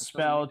cast the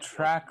spell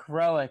Track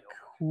Relic.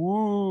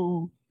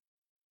 Woo!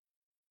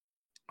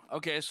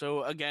 Okay,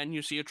 so again,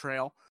 you see a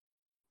trail.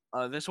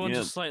 This one's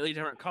a slightly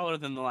different color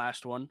than the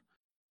last one.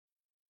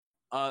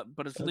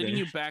 But it's leading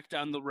you back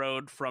down the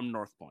road from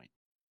North Point.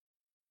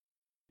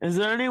 Is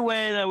there any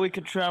way that we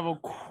could travel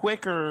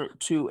quicker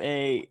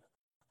to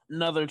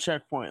another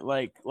checkpoint,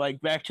 like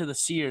back to the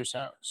Sears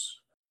house?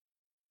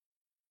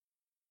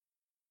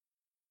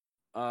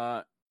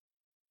 I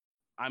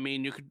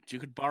mean, you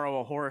could borrow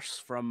a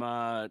horse from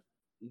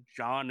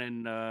John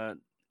and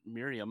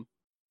Miriam.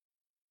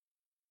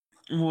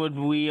 Would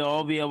we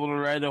all be able to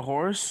ride a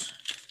horse?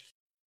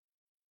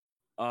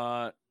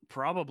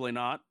 Probably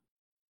not.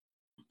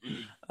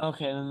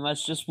 Okay, then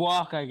let's just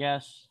walk, I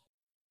guess.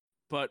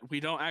 But we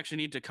don't actually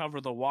need to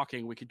cover the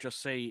walking. We could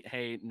just say,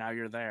 "Hey, now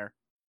you're there."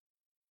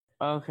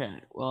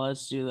 Okay, well,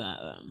 let's do that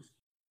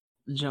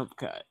then. Jump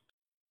cut.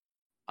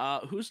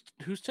 Who's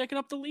taking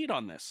up the lead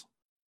on this?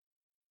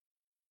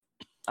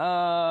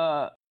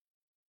 I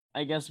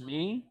guess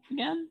me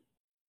again.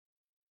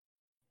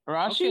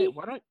 Arashi? Okay,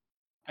 why don't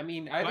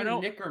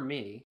either Nick or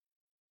me.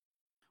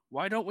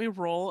 Why don't we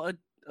roll a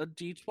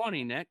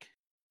d20, Nick?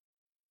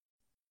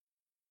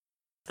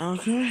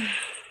 Okay.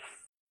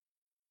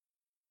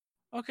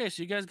 Okay,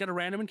 so you guys get a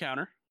random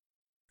encounter.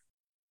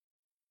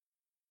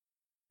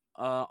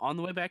 On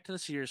the way back to the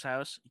Sears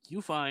house,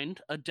 you find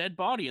a dead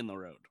body in the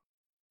road.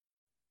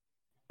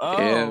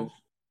 Oh.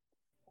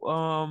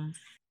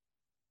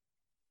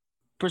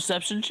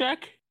 Perception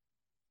check?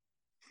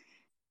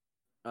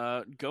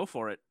 Go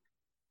for it.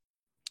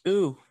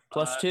 Ooh,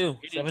 +2,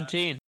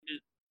 17.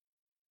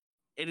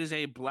 It is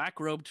a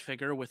black-robed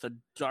figure with a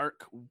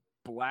dark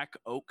black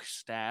oak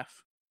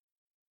staff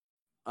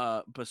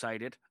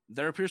beside it.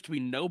 There appears to be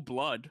no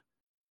blood.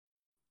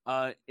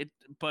 But it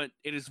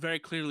is very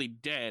clearly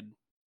dead.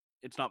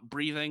 It's not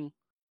breathing.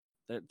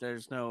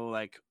 There's no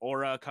like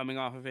aura coming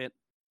off of it.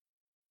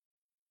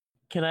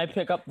 Can I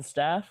pick up the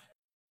staff?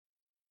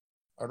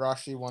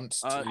 Arashi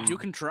wants to. You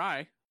can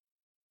try.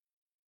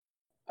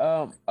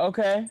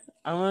 Okay.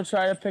 I'm gonna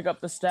try to pick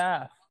up the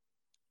staff.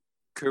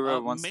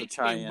 Kuro wants to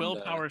try a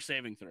willpower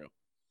saving throw.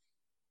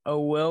 A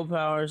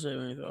willpower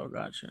saving throw.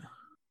 Gotcha.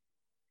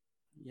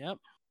 Yep.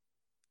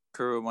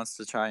 Kuro wants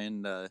to try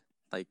and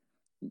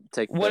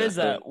take. What is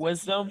that?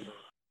 Wisdom?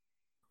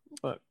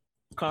 What?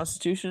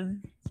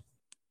 Constitution?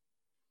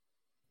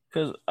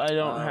 Because I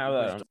don't have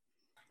that.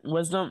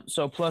 Wisdom.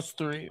 So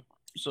 +3.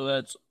 So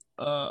that's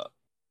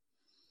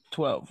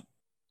 12.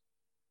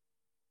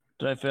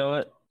 Did I fail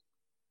it?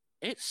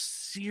 It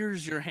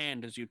sears your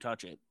hand as you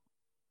touch it.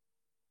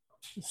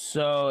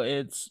 So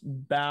it's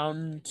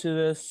bound to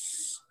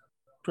this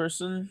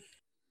person?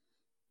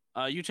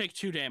 You take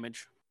 2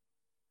 damage.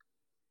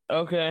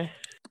 Okay.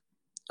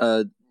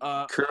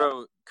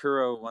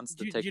 Kuro wants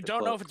to take. You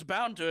don't know if it's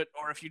bound to it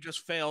or if you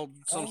just failed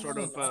some sort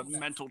of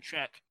mental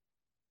check.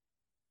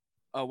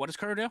 What does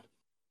Kuro do?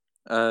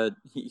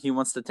 He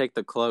wants to take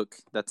the cloak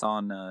that's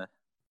on.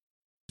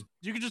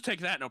 You can just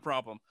take that, no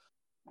problem.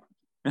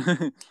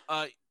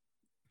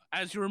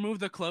 As you remove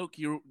the cloak,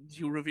 you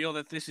reveal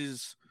that this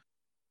is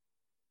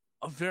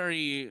a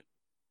very.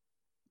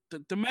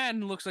 The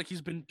man looks like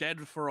he's been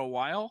dead for a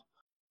while.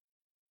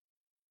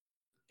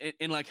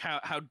 In like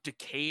how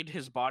decayed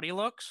his body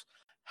looks.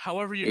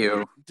 However,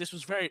 this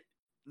was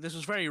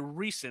very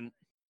recent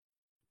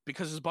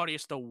because his body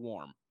is still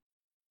warm.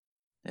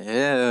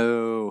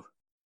 Ew.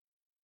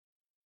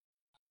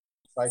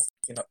 By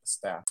picking up the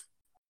staff.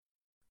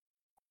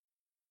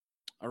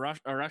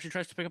 Arashi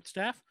tries to pick up the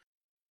staff.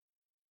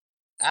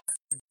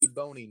 After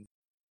deboning.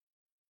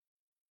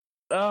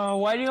 Oh,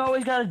 why do you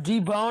always gotta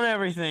debone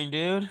everything,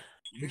 dude?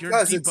 Your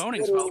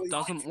deboning spell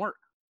doesn't work.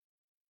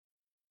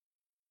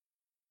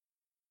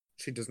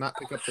 She does not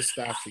pick up the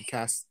staff. She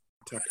casts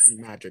Detect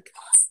Magic.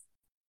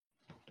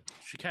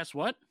 She casts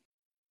what?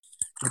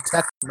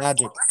 Detect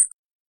Magic.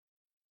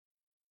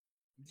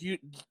 You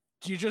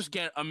just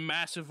get a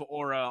massive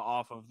aura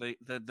off of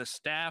the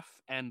staff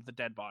and the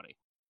dead body.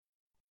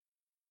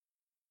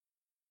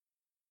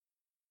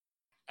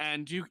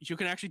 And you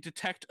can actually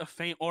detect a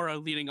faint aura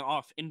leading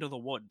off into the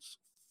woods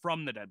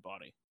from the dead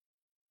body.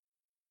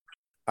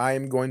 I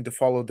am going to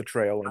follow the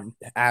trail and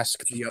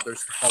ask the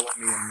others to follow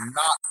me and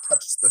not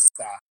touch the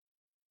staff.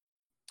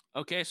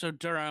 Okay, so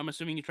Dura, I'm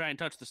assuming you try and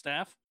touch the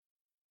staff.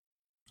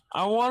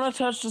 I want to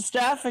touch the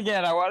staff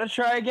again. I want to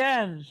try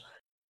again.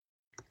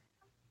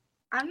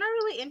 I'm not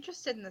really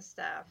interested in the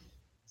staff.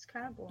 It's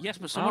kind of boring. Yes,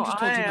 but someone just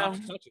told you not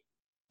to touch it.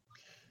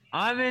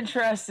 I'm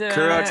interested.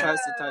 Kuro tries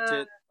to touch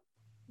it.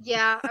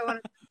 Yeah, I want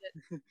to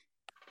touch it.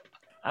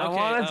 I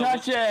want to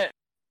touch it.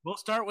 We'll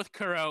start with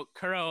Kuro.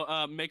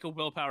 Kuro, make a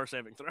willpower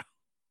saving throw.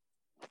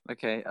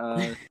 Okay,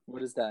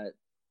 what is that?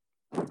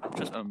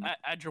 Just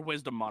add your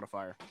wisdom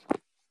modifier.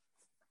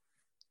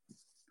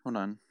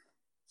 Hold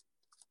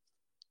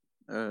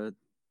on.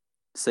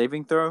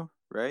 Saving throw,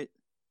 right?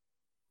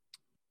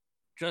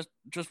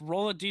 Just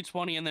roll a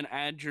d20 and then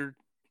add your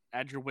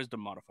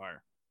wisdom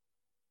modifier.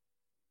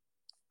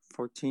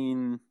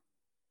 14,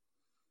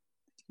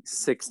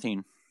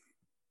 16.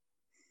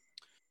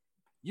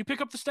 You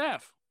pick up the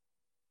staff.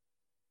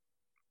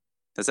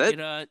 That's it?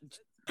 God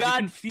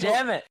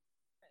damn it.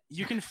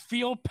 You can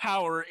feel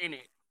power in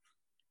it.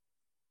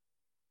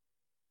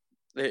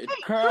 Hey,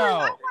 Kuro,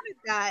 I wanted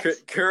that.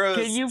 Kuro's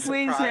can you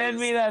please hand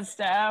me that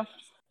staff?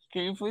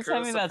 Can you please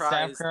hand me that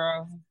staff,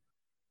 surprised.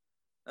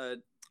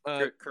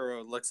 Kuro?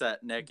 Kuro looks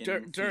at Nick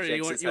and he you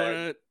shakes his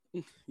head.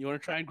 want to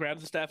try and grab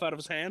the staff out of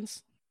his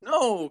hands?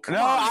 No, come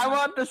on. I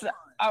want this.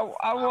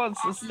 I want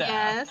the staff.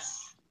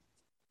 Yes.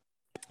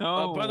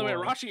 Oh, by the way,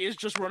 Rashi is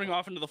just running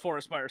off into the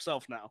forest by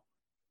herself now.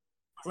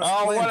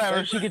 Oh,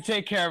 whatever. She can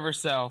take care of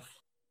herself.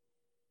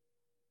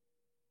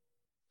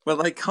 But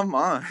like, come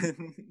on.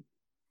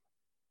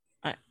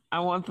 I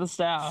want the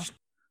staff.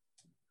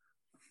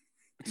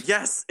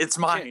 Yes, it's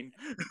mine.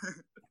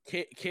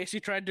 Casey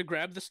tried to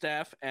grab the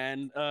staff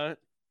and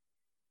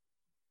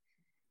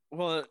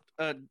hold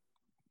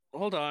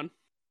on.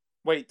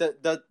 Wait,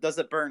 does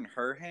it burn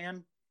her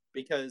hand?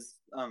 Because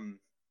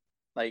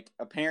like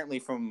apparently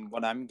from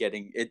what I'm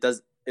getting,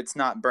 it's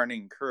not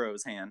burning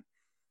Kuro's hand.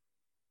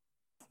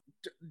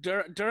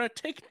 Dura,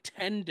 take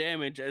 10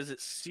 damage as it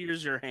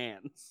sears your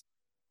hands.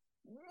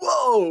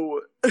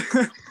 Whoa!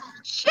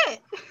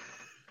 Shit.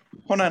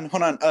 Hold on.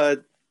 Hold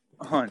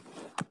on.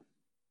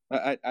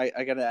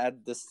 I gotta add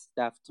this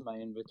staff to my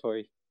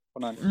inventory.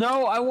 Hold on.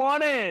 No, I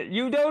want it.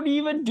 You don't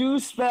even do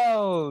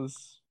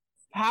spells.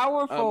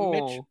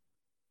 Powerful.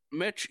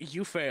 Mitch,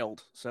 you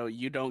failed, so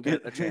you don't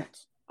get a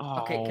chance.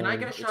 Okay, can I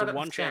get a shot at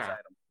one the chance staff?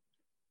 item.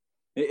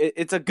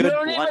 It's a good You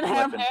don't blunt even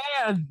have weapon.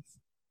 hands.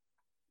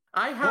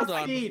 I have Hold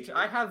on. feet.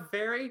 I have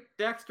very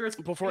dexterous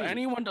Before feet.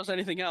 anyone does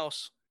anything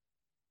else,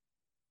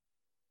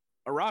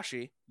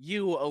 Arashi,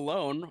 you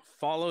alone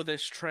follow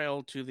this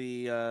trail to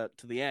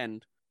the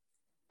end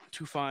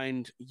to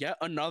find yet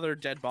another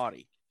dead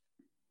body.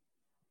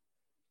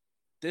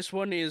 This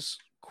one is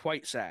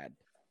quite sad.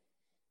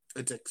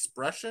 It's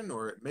expression,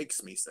 or it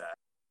makes me sad.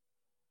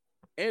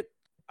 It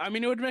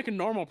would make a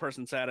normal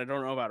person sad. I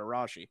don't know about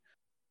Arashi.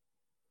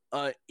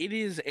 It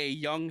is a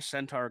young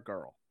centaur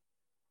girl.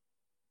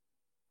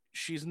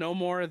 She's no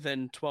more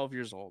than 12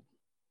 years old.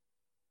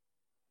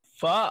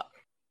 Fuck.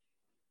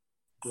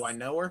 Do I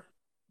know her?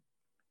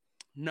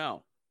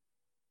 No.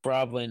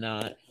 Probably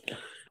not.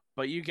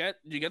 But you get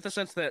the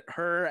sense that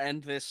her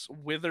and this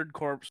withered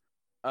corpse,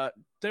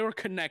 they were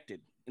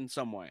connected in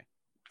some way,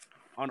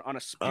 on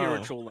a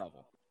spiritual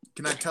level.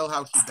 Can I tell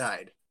how she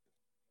died?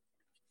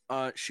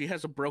 She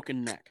has a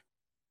broken neck.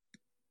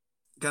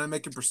 Can I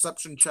make a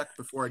perception check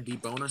before I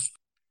debone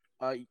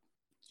her?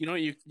 You know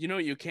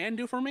what you can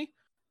do for me?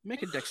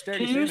 Make a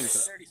dexterity Can you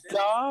saving throw.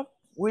 stop?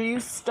 Will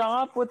you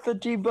stop with the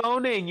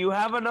deboning? You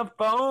have enough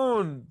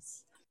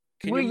bones.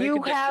 Can you make a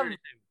dexterity saving?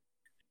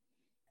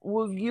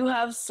 Will you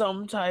have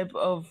some type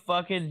of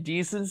fucking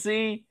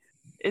decency?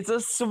 It's a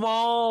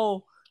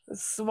small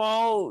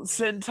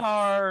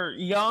centaur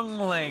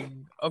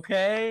youngling,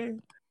 okay?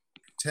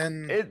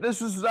 10.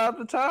 This is not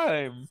the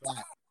time.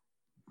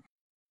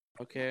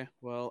 Okay,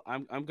 well,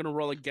 I'm gonna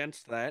roll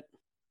against that.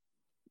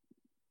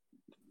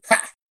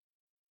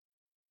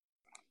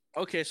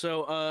 Okay,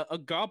 so a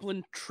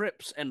goblin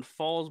trips and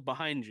falls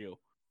behind you.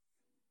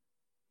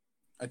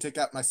 I take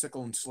out my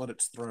sickle and slit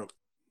its throat.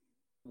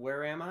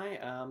 Where am I?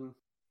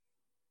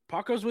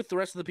 Paco's with the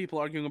rest of the people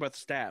arguing about the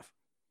staff.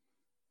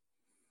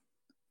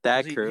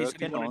 That He Kuro said he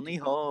can wanted only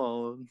to-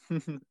 hold.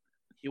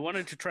 He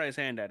wanted to try his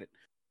hand at it.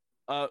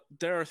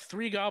 There are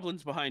 3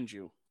 goblins behind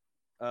you.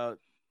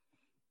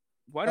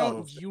 Why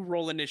don't you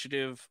roll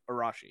initiative,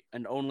 Arashi,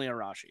 and only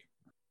Arashi?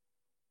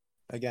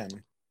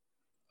 Again.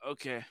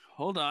 Okay,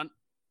 hold on.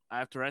 I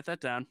have to write that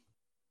down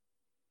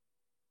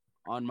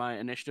on my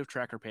initiative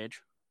tracker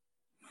page.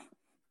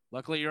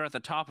 Luckily, you're at the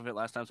top of it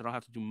last time, so I don't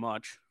have to do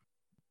much.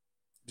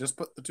 Just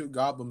put the 2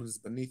 goblins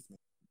beneath me.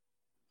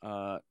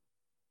 Uh,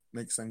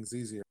 Makes things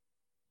easier.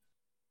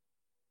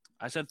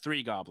 I said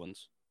 3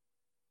 goblins.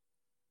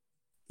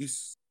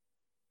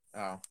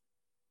 Oh.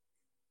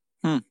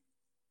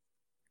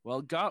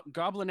 Well,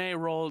 Goblin A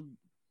rolled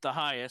the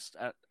highest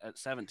at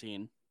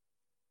 17.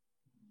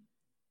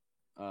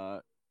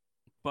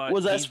 But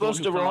Was I he's the one supposed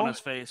who to fell roll? on his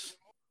face?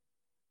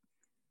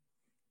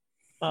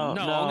 Oh,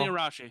 no, only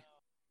Arashi.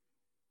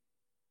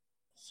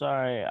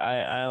 Sorry,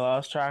 I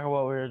lost track of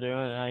what we were doing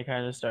and I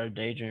kind of started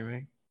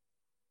daydreaming.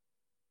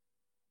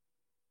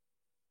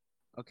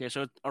 Okay,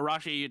 so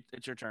Arashi,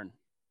 it's your turn.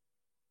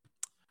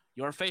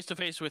 You're face to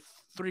face with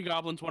 3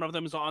 goblins. One of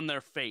them is on their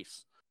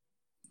face.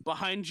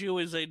 Behind you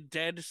is a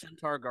dead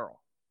centaur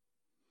girl.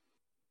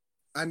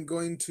 I'm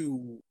going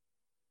to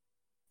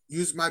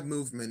use my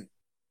movement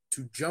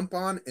to jump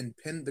on and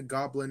pin the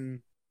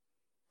goblin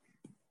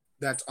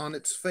that's on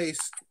its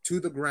face to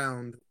the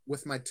ground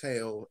with my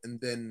tail, and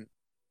then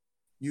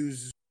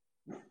use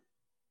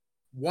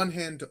one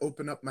hand to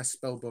open up my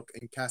spellbook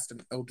and cast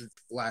an Eldritch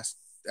Blast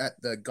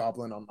at the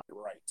goblin on my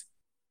right.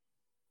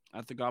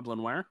 At the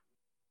goblin where?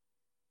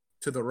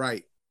 To the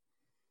right.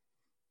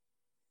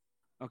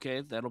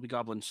 Okay, that'll be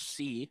goblin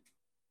C.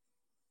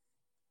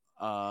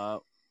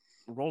 Roll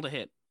to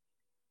hit.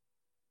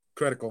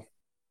 Critical.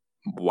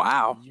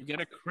 Wow. You get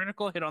a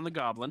critical hit on the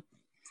goblin.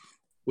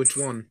 Which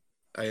one?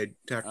 I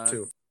attacked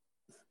 2.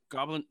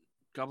 Goblin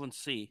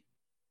C.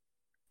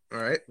 All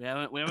right. We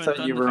haven't I thought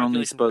done you the were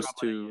only calculation for supposed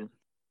goblin to.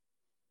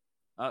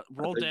 A yet.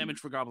 Roll damage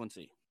for goblin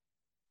C.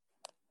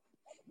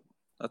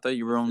 I thought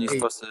you were only 8.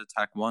 supposed to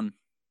attack 1.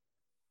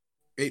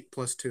 8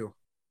 plus 2.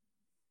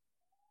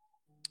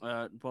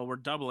 Well, we're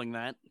doubling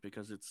that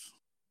because it's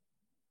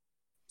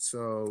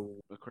So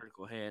a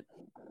critical hit.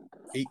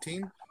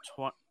 18?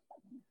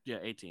 Yeah,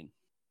 18.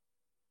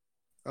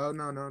 Oh,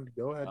 no.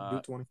 Go ahead.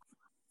 Do 20.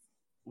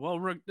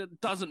 Well,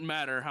 it doesn't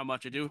matter how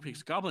much I do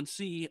because Goblin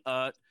C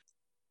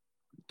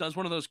does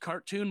one of those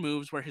cartoon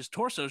moves where his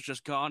torso's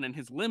just gone and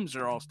his limbs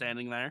are all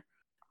standing there,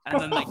 and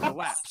then they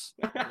collapse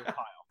in a pile.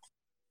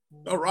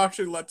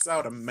 Arashi lets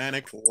out a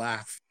manic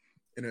laugh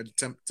in an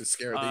attempt to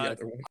scare the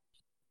other one.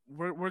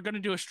 We're going to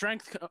do a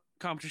strength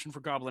competition for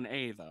Goblin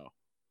A, though.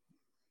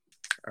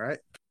 All right.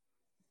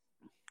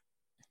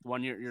 The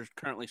one you're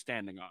currently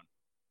standing on.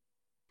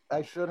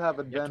 I should have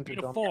You have to advantage beat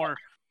a on 4.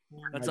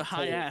 That's a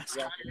high ask.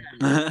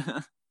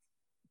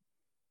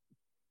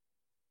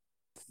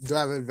 Do I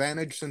have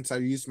advantage since I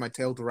used my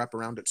tail to wrap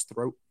around its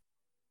throat?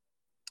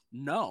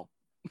 No.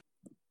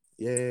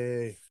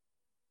 Yay.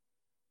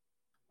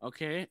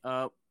 Okay,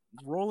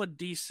 roll a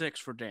d6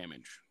 for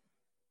damage.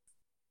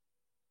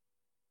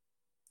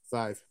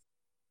 5.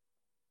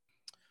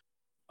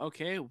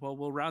 Okay, well,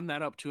 we'll round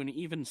that up to an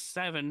even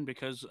 7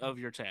 because of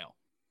your tail.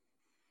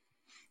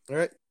 All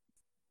right.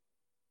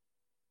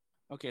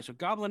 Okay, so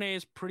Goblin A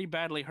is pretty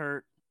badly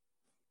hurt.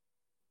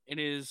 It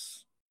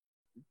is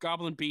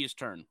Goblin B's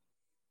turn.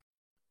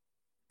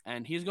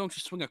 And he's going to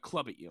swing a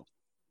club at you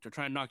to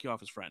try and knock you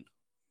off his friend.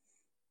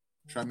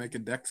 Should I make a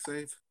dex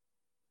save?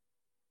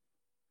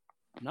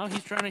 No,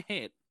 he's trying to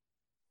hit.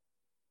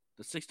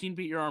 The 16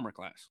 beat your armor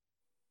class.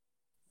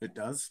 It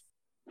does.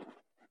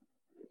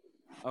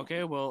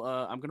 Okay, well,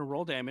 I'm going to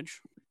roll damage.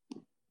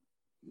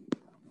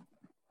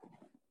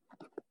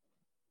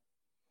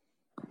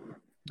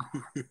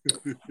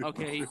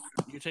 Okay,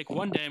 you take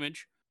 1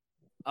 damage.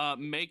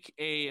 Make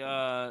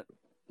a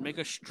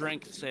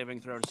strength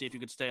saving throw to see if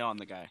you could stay on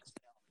the guy.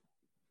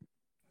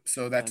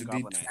 So that's a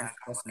And Goblin D20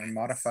 plus my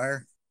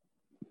modifier.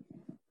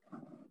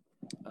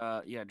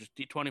 Yeah, just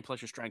D20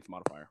 plus your strength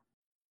modifier.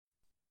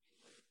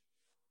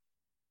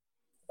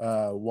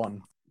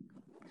 1.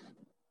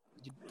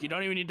 You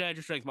don't even need to add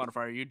your strength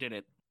modifier. You did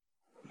it.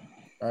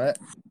 All right.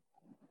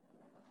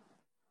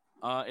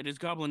 It is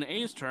Goblin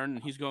A's turn,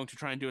 and he's going to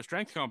try and do a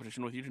strength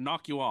competition with you to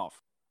knock you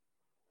off.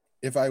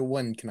 If I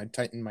win, can I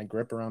tighten my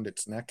grip around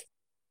its neck?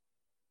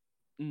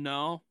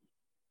 No,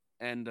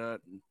 and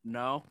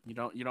no,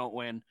 you don't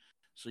win.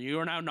 So you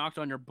are now knocked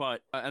on your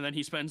butt, and then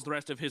he spends the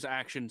rest of his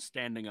action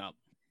standing up.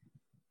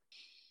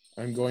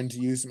 I'm going to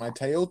use my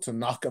tail to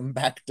knock him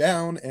back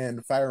down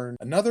and fire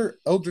another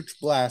Eldritch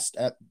Blast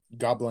at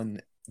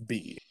Goblin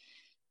B.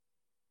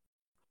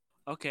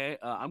 Okay,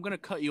 I'm going to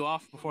cut you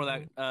off before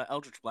that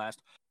Eldritch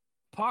Blast.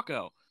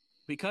 Paco,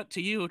 we cut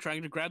to you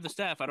trying to grab the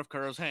staff out of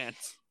Kuro's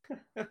hands.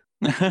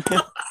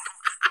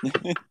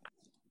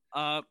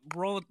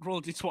 Roll a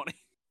d20.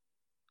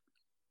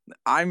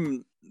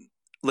 I'm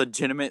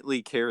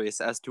legitimately curious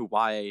as to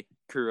why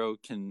Kuro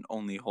can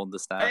only hold the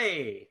staff.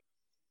 Hey!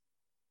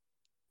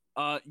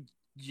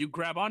 You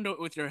grab onto it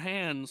with your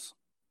hands,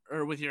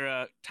 or with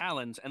your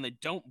talons, and they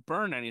don't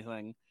burn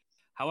anything.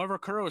 However,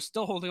 Kuro is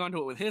still holding onto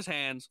it with his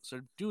hands,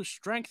 so do a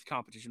strength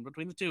competition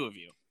between the two of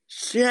you.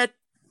 Shit!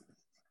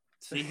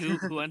 See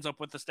who ends up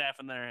with the staff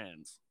in their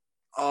hands.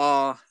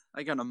 Oh,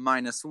 I got a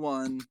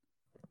 -1.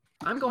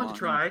 I'm going to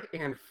try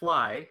and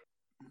fly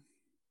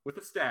with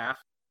the staff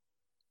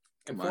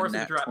and Come on, force him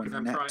nat to drop 20, because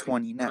I'm nat trying.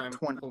 20, nat I'm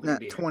 20, holding nat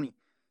the 20.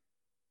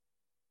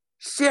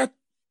 Shit!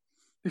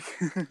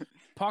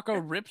 Paco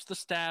rips the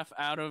staff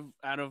out of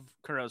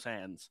Kuro's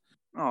hands.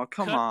 Oh,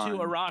 come on.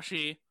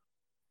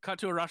 Cut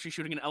to Arashi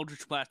shooting an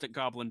Eldritch Blast at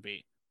Goblin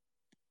B.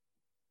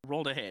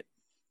 Roll to hit.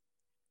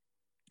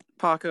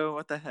 Paco,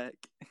 what the heck?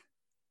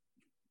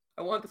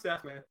 I want the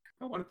staff, man.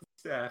 I want the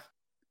staff.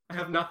 I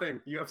have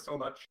nothing. You have so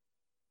much.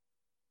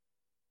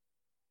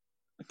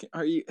 Okay,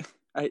 are you?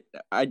 I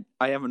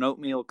have an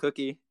oatmeal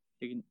cookie.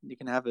 You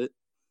can have it.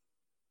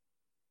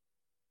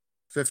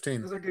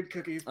 15. Those are good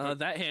cookies.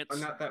 That hits. I'm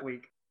not that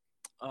weak.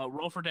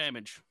 Roll for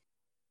damage.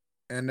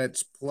 And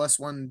it's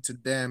 +1 to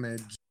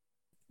damage.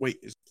 Wait,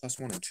 is it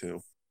 +1 or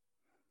 2?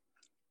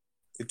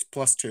 It's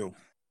 +2.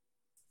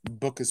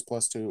 Book is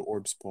 +2.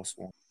 Orbs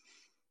 +1.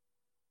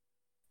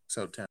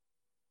 So 10.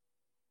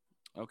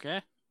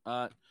 Okay.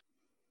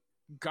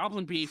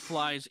 Goblin Bee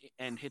flies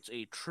and hits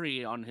a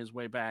tree on his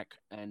way back,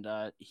 and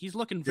he's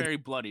looking very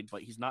bloodied,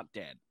 but he's not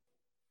dead.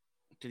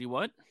 Did he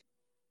what?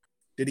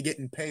 Did he get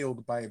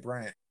impaled by a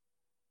branch?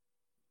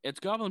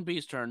 It's Goblin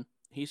Bee's turn.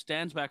 He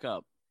stands back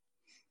up.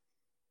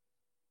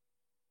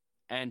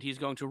 And he's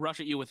going to rush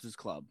at you with his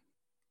club.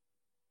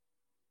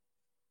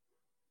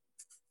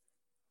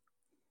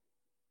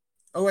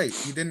 Oh, wait.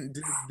 You didn't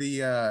do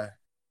the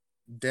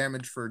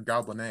damage for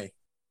Goblin A.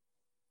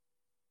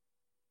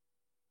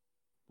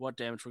 What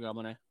damage for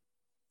Goblin A?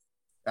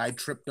 I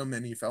tripped him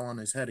and he fell on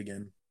his head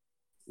again.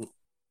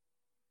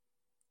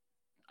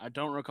 I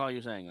don't recall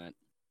you saying that.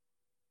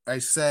 I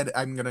said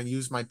I'm going to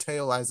use my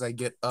tail as I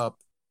get up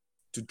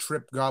to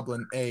trip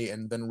Goblin A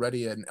and then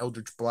ready an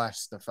Eldritch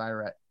Blast to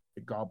fire at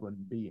the Goblin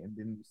B. And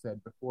then you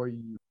said before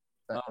you...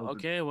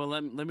 Okay, well,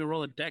 let me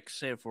roll a dex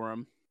save for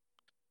him.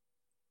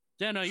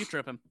 Yeah, no, you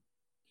trip him.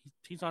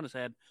 He's on his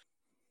head.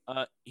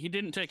 He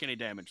didn't take any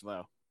damage,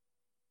 though,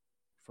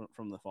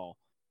 from the fall.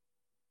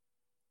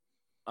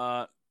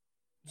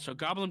 So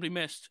Goblin B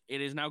missed.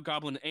 It is now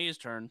Goblin A's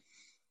turn.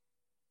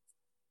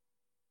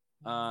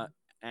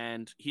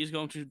 And he's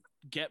going to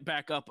get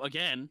back up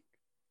again.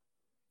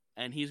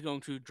 And he's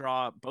going to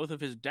draw both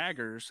of his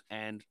daggers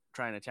and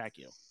try and attack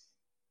you.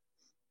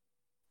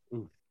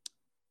 Ooh.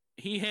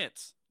 He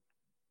hits.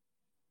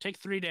 Take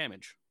 3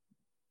 damage.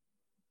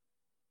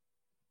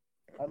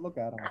 I look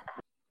at him.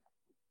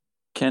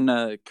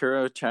 Can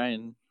Kuro try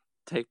and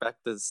take back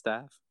the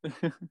staff?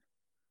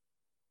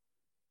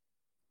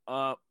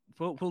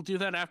 We'll do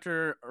that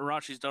after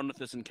Arashi's done with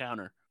this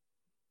encounter.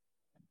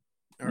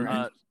 All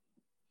right.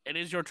 It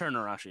is your turn,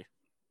 Arashi.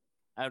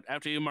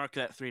 After you mark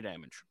that 3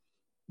 damage.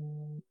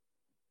 All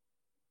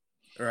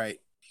right.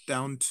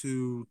 Down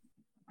to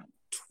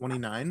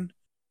 29.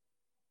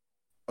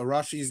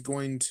 Arashi's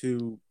going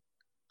to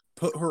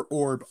put her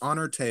orb on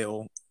her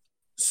tail,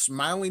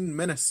 smiling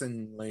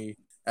menacingly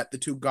at the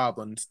 2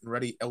 goblins, and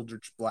ready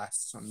Eldritch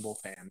Blasts on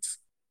both hands.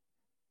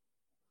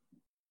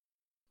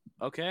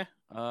 Okay.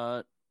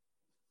 I'm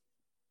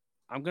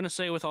gonna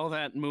say with all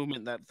that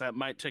movement that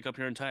might take up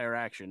your entire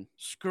action.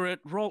 Screw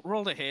it.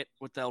 Roll to hit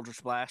with the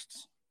Eldritch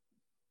Blasts.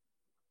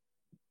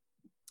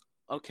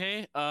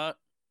 Okay.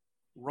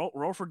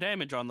 Roll for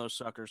damage on those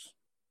suckers,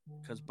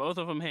 because both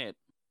of them hit.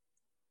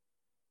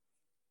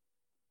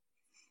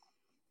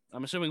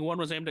 I'm assuming one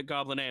was aimed at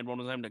Goblin A and one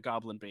was aimed at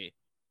Goblin B.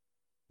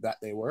 That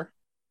they were.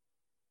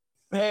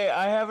 Hey,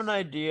 I have an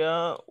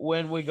idea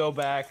when we go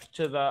back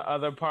to the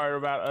other part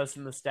about us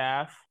and the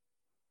staff.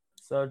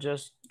 So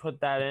just put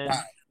that in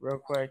real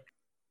quick.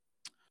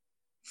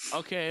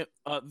 Okay,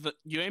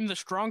 you aim the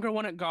stronger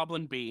one at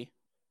Goblin B,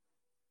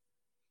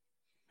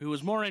 who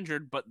was more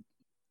injured, but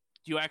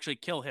you actually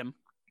kill him.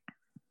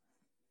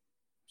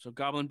 So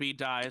Goblin B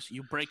dies.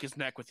 You break his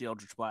neck with the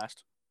Eldritch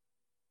Blast.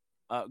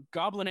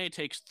 Goblin A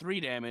takes 3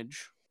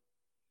 damage.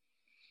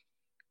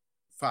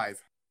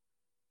 5.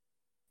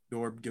 The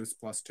orb gives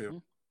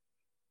 +2.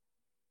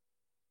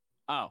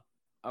 Oh,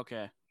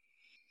 okay.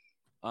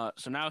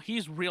 So now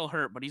he's real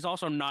hurt, but he's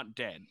also not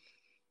dead.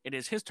 It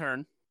is his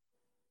turn.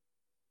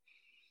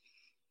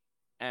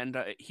 And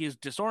he is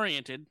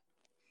disoriented,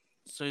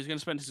 so he's going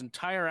to spend his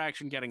entire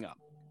action getting up.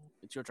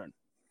 It's your turn.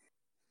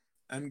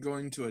 I'm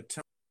going to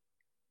attempt...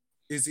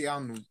 Is he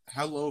on...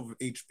 How low of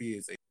HP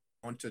is he?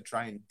 I want to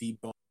try and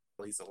debone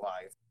while he's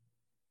alive.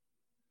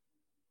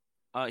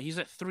 He's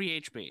at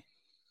 3 HP.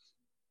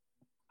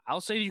 I'll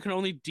say you can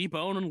only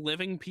debone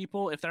living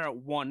people if they're at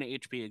 1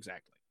 HP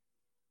exactly.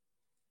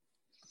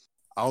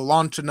 I'll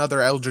launch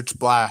another Eldritch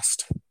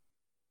Blast.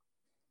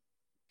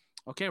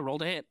 Okay, roll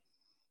to hit.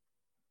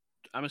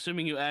 I'm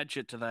assuming you add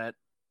shit to that,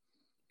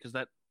 because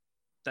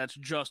that's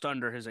just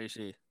under his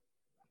AC.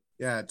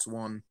 Yeah, it's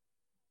 1.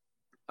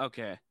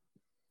 Okay.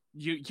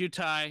 You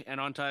tie,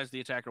 and on ties, the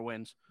attacker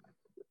wins.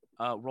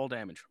 Roll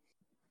damage.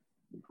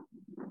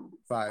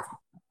 5.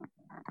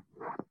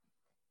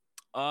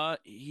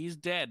 He's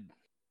dead.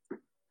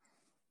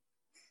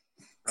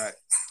 Right.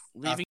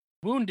 Leaving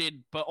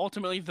wounded, but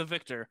ultimately the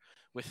victor,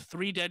 with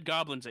 3 dead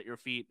goblins at your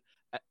feet.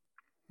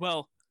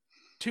 Well,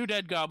 2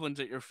 dead goblins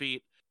at your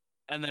feet,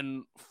 and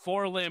then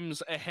 4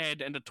 limbs, a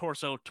head, and a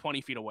torso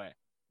 20 feet away.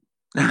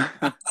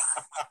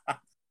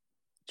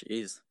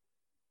 Jeez.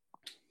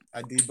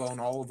 I debone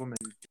all of them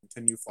and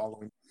continue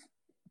following.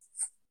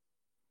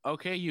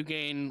 Okay, you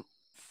gain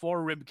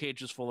 4 rib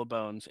cages full of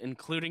bones,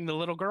 including the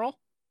little girl?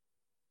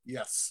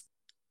 Yes.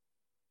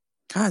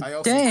 God I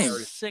also dang.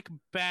 carry- Sick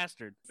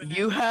bastard.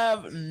 You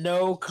have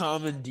no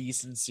common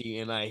decency,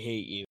 and I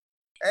hate you.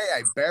 Hey,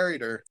 I buried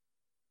her.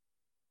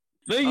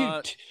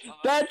 No,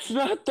 that's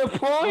not the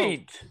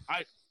point.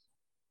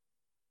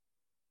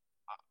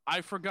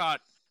 I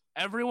forgot.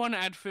 Everyone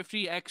add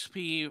 50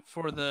 XP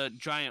for the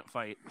giant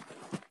fight.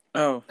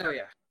 Oh. Oh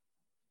yeah.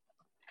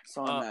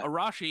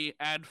 Arashi,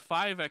 add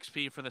 5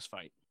 XP for this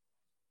fight.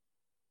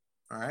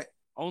 All right.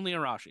 Only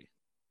Arashi.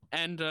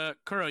 And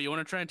Kuro, you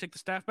want to try and take the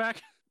staff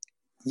back?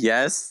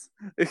 Yes.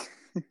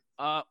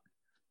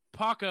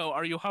 Paco,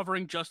 are you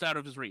hovering just out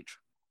of his reach?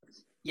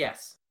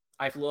 Yes.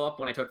 I flew up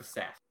when I took the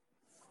staff.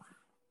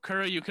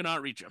 Kuro, you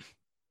cannot reach him.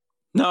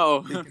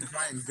 No. He can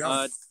try and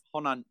jump.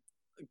 Hold on.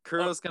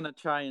 Kuro's gonna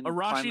try and climb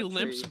Arashi a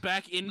limps tree.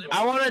 back in.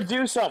 I want to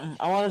do something.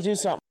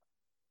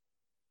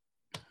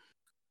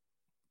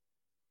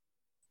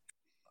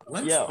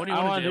 Yo, What do you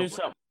I wanna want to do? do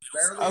something.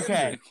 Barely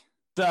Okay,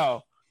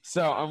 injured.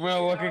 so I'm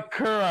gonna look at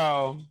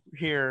Kuro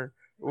here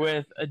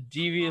with a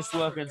devious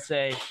look and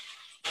say,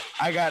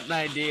 "I got an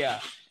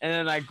idea," and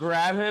then I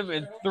grab him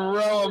and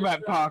throw him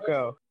at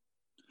Paco.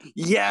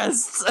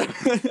 Yes.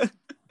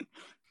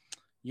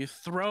 You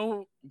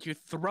throw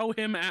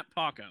him at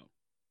Paco.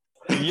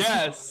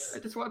 Yes. I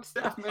just want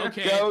staff, man.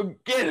 Okay. Go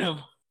get him.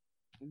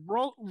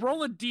 Roll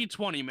a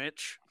d20,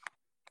 Mitch.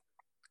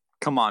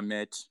 Come on,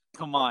 Mitch.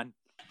 Come on.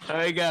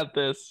 I got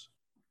this.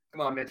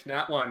 Come on, Mitch.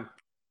 Nat 1.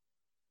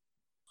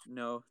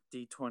 No,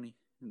 D20.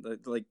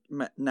 Like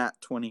nat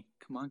 20.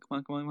 Come on.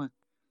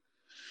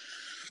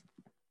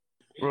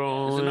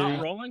 Rolling. Is it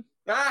not rolling?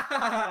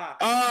 Oh,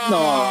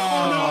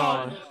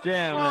 No.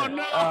 Damn Oh, it.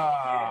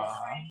 no.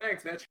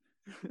 Thanks, Mitch.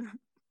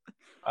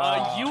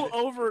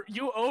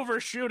 You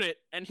overshoot it,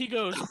 and he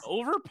goes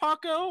over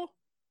Paco,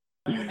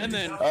 and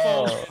then Oh.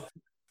 falls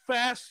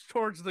fast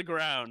towards the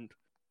ground.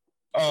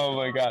 Oh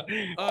my god.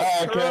 Can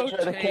I Kuro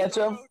try to catch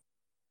him?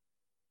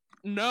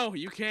 No,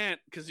 you can't,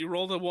 because you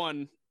rolled a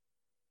 1.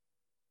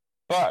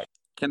 Fuck.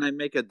 Can I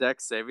make a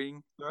dex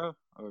saving throw?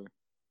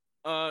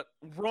 Or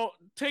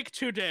Take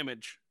 2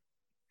 damage.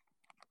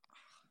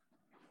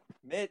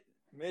 Mitch,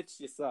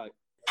 you suck.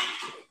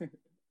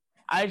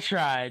 I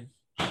tried.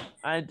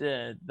 I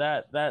did.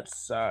 That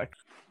sucked.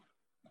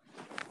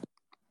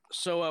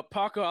 So,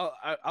 Paco,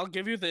 I'll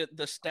give you the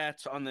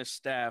stats on this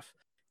staff.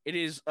 It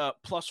is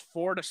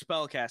 +4 to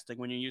spellcasting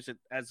when you use it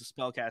as a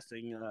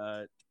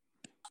spellcasting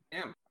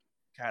Damn.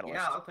 catalyst.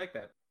 Yeah, I'll take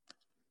that.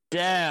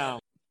 Damn.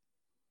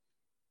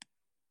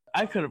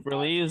 I could have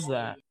really used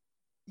that.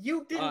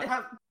 You didn't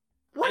have.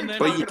 What and are you then-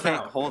 But you talking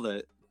can't about? hold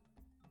it.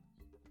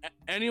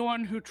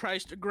 Anyone who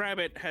tries to grab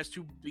it has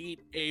to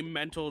beat a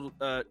mental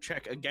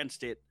check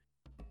against it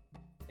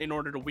in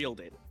order to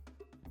wield it.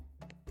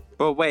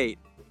 But wait,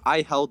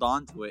 I held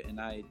on to it and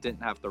I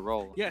didn't have to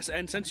roll. Yes,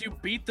 and since you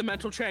beat the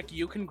mental check,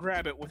 you can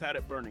grab it without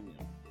it burning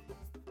you.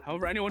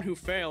 However, anyone who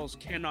fails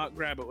cannot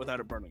grab it without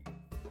it burning you.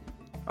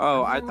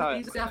 Oh, I I'm the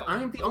thought. staff.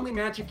 I am the only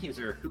magic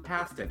user who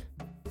passed it.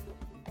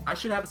 I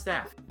should have a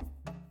staff.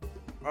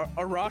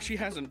 Arashi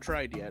hasn't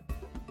tried yet.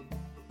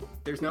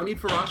 There's no need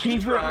for Roshi to Keep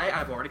it- try.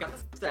 I've already got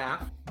the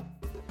staff.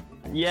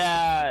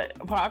 Yeah,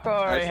 Paco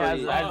already Actually,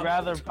 has it. I'd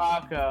rather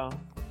Paco.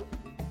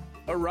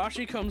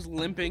 Arashi comes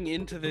limping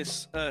into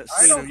this scene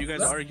don't- of you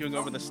guys arguing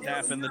over the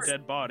staff and the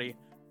dead body,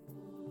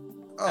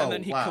 Oh, and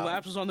then he wow.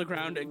 collapses on the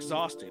ground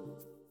exhausted.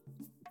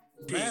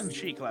 Man.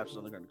 She collapses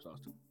on the ground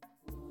exhausted.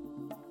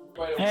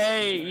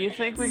 Hey, you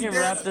think we can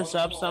wrap this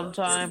up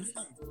sometime?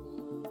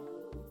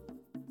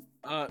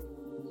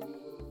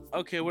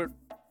 Okay, we'll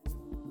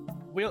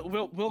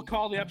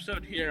call the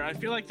episode here. I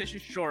feel like this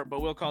is short,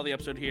 but we'll call the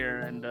episode here,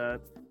 and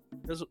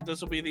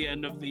this will be the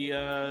end of the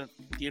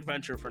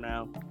adventure for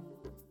now.